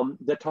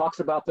 that talks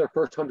about their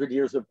first 100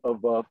 years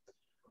of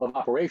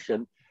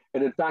operation.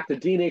 And in fact, the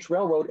D&H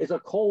Railroad is a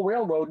coal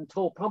railroad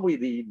until probably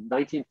the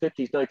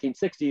 1950s,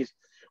 1960s,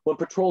 when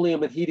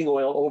petroleum and heating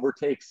oil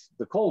overtakes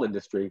the coal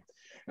industry.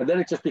 And then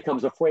it just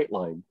becomes a freight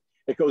line.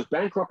 It goes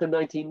bankrupt in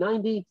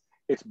 1990.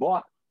 It's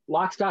bought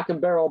lock, stock,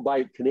 and barrel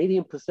by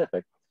Canadian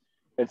Pacific.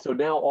 And so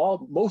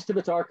now most of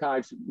its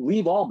archives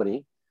leave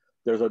Albany.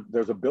 There's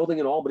a building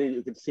in Albany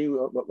you can see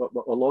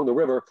along the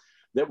river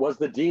that was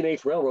the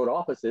D&H Railroad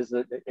offices.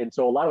 And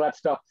so a lot of that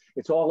stuff,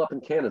 it's all up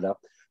in Canada.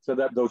 So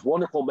that those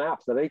wonderful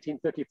maps, that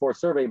 1854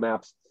 survey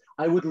maps,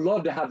 I would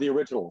love to have the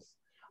originals.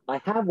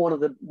 I have one of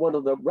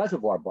the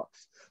reservoir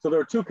books. So there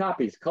are two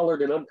copies,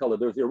 colored and uncolored.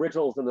 There's the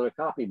originals and then a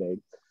copy made.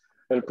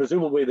 And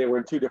presumably they were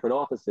in two different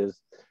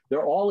offices.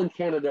 They're all in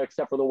Canada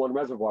except for the one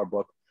reservoir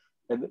book.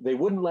 And they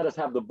wouldn't let us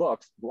have the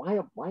books. Why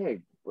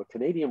a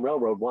Canadian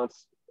railroad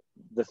wants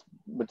this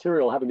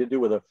material having to do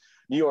with a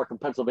New York and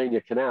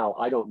Pennsylvania canal,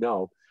 I don't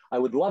know. I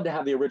would love to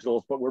have the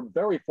originals, but we're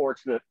very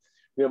fortunate.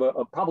 We have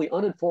a probably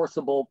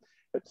unenforceable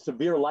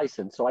severe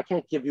license, so I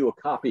can't give you a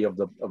copy of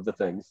the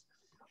things.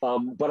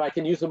 But I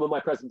can use them in my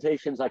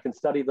presentations. I can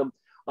study them.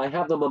 I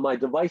have them on my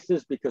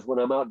devices because when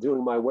I'm out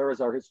doing my Where is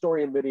Our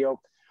Historian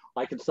video,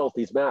 I consult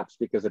these maps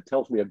because it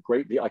tells me a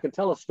great deal. I can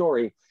tell a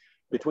story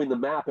between the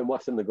map and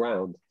what's in the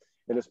ground.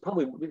 And it's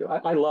probably,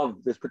 I love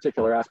this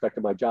particular aspect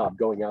of my job,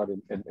 going out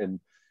and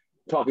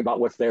talking about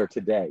what's there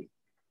today.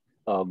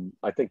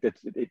 I think that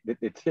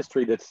it's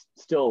history that's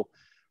still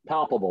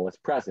palpable, it's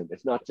present,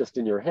 it's not just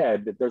in your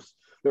head, there's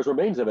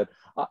remains of it.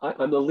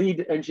 I'm the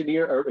lead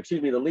engineer, or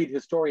excuse me, the lead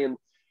historian.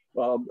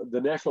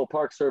 The National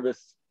Park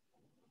Service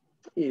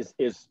is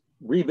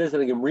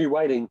revisiting and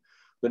rewriting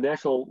the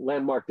national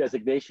landmark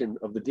designation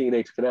of the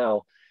D&H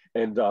Canal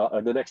and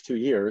in the next 2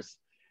 years.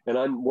 And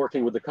I'm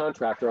working with the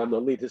contractor, I'm the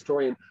lead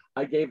historian.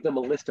 I gave them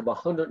a list of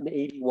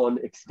 181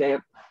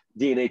 extant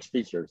D&H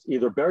features,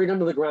 either buried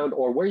under the ground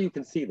or where you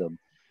can see them.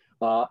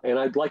 And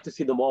I'd like to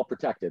see them all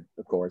protected,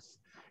 of course.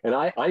 And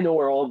I know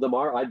where all of them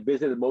are. I've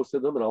visited most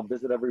of them and I'll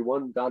visit every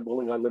one, God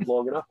willing, I live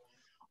long enough.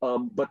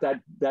 But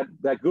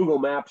that Google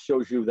Map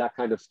shows you that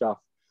kind of stuff.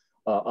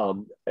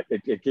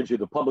 It gives you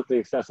the publicly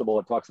accessible.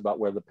 It talks about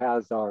where the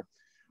paths are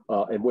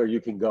and where you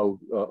can go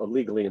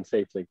legally and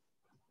safely.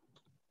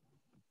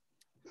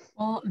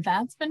 Well,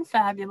 that's been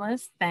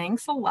fabulous.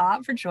 Thanks a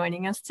lot for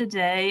joining us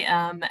today.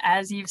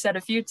 As you've said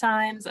a few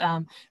times,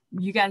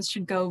 you guys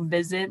should go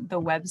visit the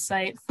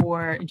website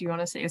for, do you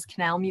want to say it's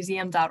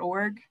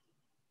canalmuseum.org?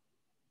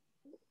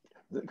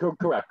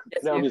 Correct.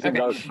 Yes, Canal Museum.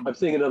 okay. I'm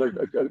seeing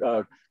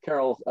another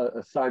Carol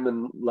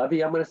Simon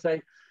Levy, I'm going to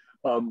say.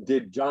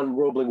 Did John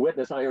Roebling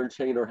witness iron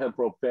chain or hemp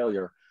rope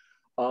failure?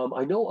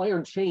 I know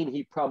iron chain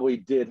he probably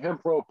did.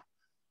 Hemp rope,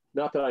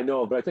 not that I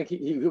know of, but I think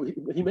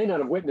he may not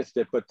have witnessed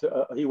it, but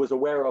he was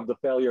aware of the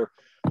failure.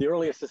 The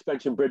earliest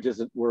suspension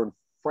bridges were in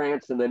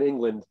France and then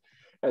England,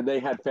 and they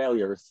had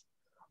failures.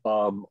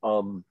 But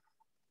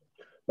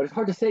it's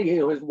hard to say,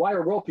 his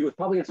wire rope, he was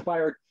probably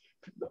inspired.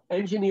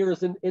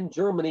 Engineers in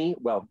Germany,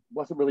 well, it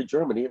wasn't really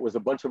Germany, it was a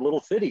bunch of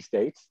little city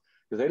states,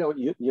 because they don't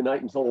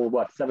unite until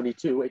what,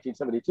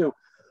 1872.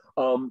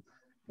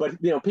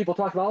 But people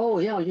talk about, oh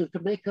yeah, you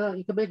could make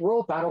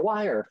rope out of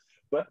wire.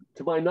 But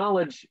to my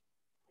knowledge,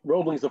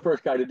 Roebling's the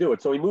first guy to do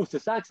it. So he moves to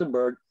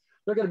Saxonburg.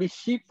 They're going to be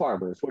sheep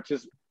farmers, which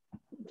is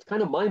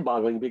kind of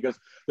mind-boggling because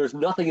there's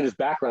nothing in his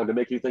background to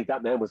make you think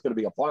that man was going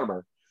to be a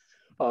farmer.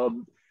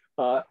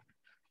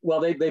 Well,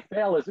 they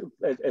fail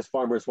as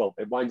farmers. Well,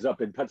 it winds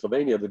up in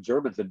Pennsylvania. The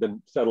Germans had been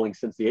settling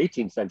since the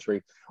 18th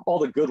century. All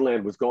the good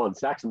land was gone.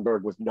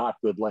 Saxonburg was not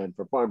good land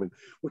for farming,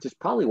 which is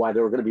probably why they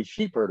were going to be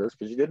sheep herders,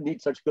 because you didn't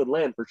need such good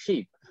land for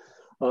sheep.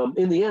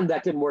 In the end,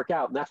 that didn't work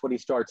out, and that's when he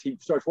starts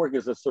working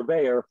as a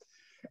surveyor,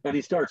 and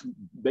he starts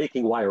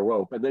making wire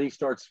rope, and then he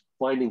starts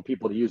finding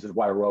people to use his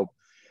wire rope.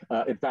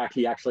 In fact,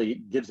 he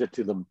actually gives it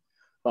to them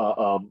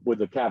with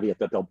the caveat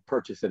that they'll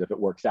purchase it if it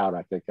works out,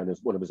 I think, and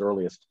it's one of his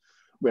earliest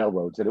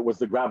railroads, and it was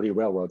the gravity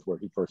railroads where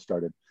he first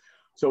started.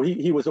 So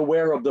he was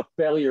aware of the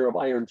failure of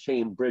iron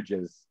chain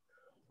bridges.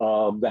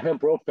 The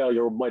hemp rope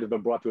failure might have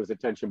been brought to his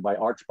attention by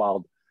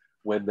Archibald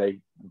when they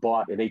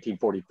bought in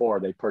 1844,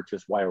 they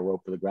purchased wire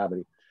rope for the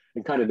gravity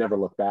and kind of never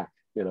looked back,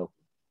 you know,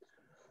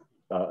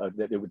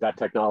 that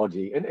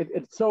technology. And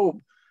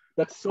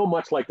that's so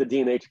much like the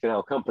D&H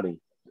Canal Company,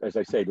 as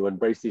I say, to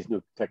embrace these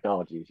new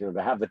technologies, you know,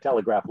 to have the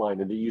telegraph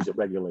line and to use it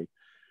regularly.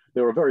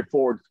 They were a very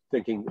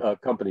forward-thinking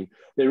company.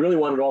 They really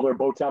wanted all their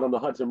boats out on the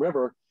Hudson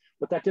River,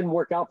 but that didn't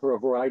work out for a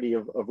variety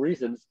of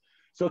reasons.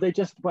 So they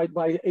just, by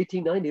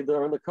 1890,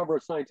 they're on the cover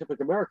of Scientific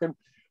American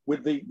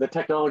with the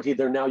technology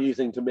they're now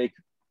using to make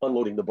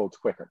unloading the boats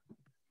quicker.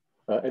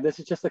 And this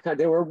is just the kind,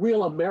 they were a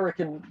real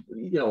American,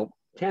 you know,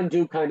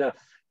 can-do kind of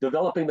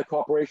developing the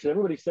corporation.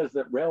 Everybody says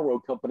that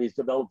railroad companies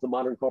developed the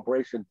modern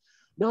corporation.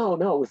 No,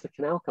 it was the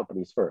canal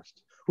companies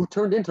first, who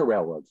turned into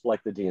railroads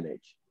like the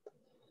D&H.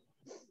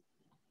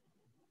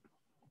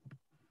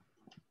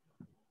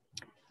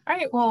 All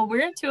right, well,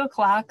 we're at 2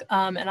 o'clock,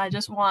 and I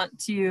just want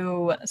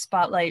to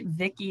spotlight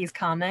Vicky's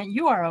comment.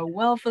 You are a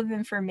wealth of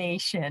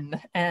information,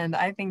 and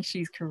I think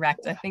she's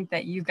correct. I think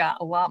that you've got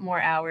a lot more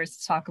hours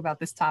to talk about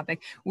this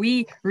topic.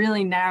 We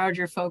really narrowed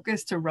your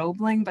focus to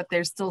Roebling, but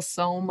there's still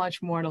so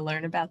much more to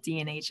learn about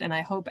D&H, and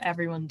I hope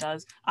everyone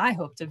does. I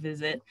hope to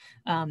visit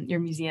your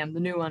museum,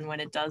 the new one,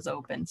 when it does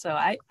open. So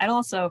I'd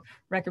also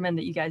recommend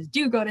that you guys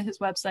do go to his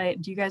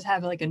website. Do you guys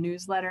have like a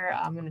newsletter?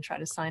 I'm going to try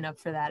to sign up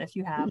for that if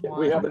you have one.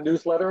 We have a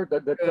newsletter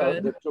that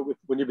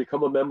when you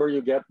become a member,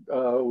 you get,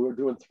 we're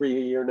doing 3 a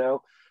year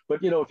now.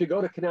 But, you know, if you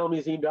go to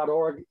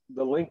canalmuseum.org,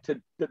 the link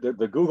to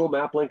the Google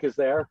map link is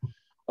there.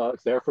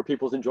 It's there for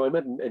people's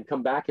enjoyment and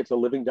come back. It's a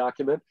living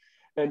document.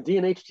 And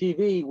D&H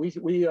TV,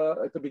 we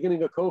at the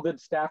beginning of COVID,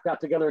 staff got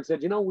together and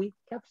said, you know, we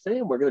kept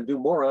saying we're going to do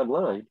more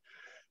online.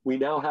 We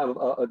now have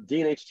a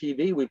D&H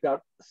TV. We've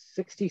got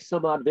 60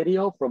 some odd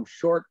video, from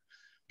short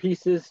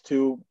pieces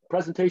to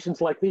presentations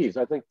like these.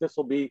 I think this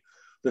will be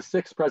the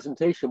 6th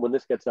presentation when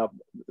this gets up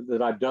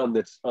that I've done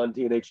that's on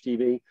D&H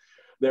TV.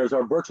 There's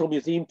our virtual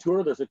museum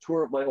tour. There's a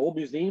tour of my old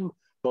museum,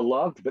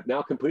 beloved, but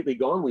now completely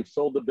gone. We've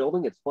sold the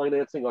building. It's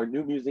financing our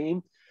new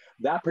museum.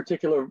 That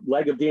particular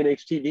leg of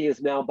D&H TV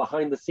is now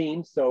behind the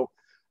scenes. So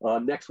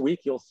next week,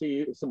 you'll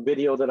see some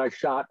video that I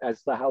shot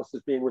as the house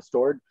is being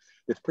restored.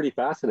 It's pretty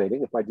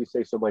fascinating, if I do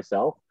say so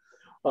myself.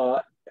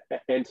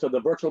 And so the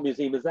virtual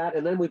museum is that.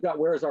 And then we've got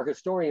Where is Our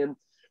Historian,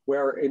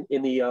 where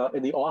in the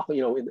off,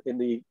 you know, in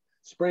the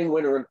spring,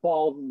 winter, and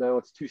fall. Now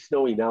it's too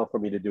snowy now for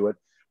me to do it,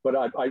 but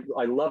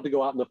I love to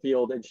go out in the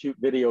field and shoot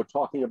video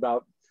talking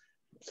about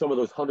some of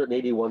those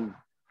 181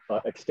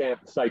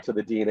 extant sites of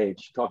the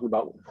D&H, talking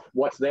about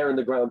what's there in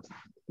the ground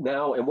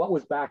now and what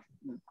was back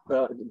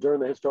during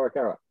the historic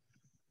era.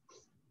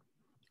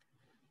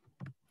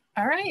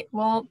 All right,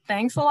 well,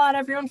 thanks a lot,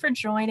 everyone, for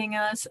joining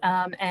us.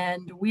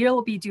 And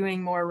we'll be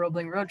doing more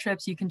Roebling road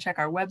trips. You can check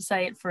our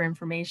website for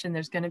information.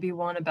 There's going to be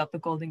one about the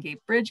Golden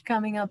Gate Bridge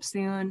coming up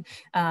soon.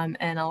 And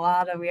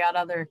we got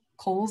other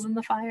coals in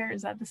the fire.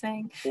 Is that the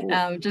saying?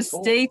 Just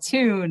stay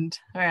tuned.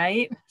 All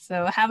right.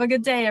 So have a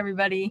good day,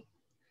 everybody.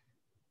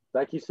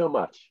 Thank you so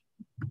much.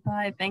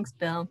 Bye. Thanks,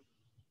 Bill.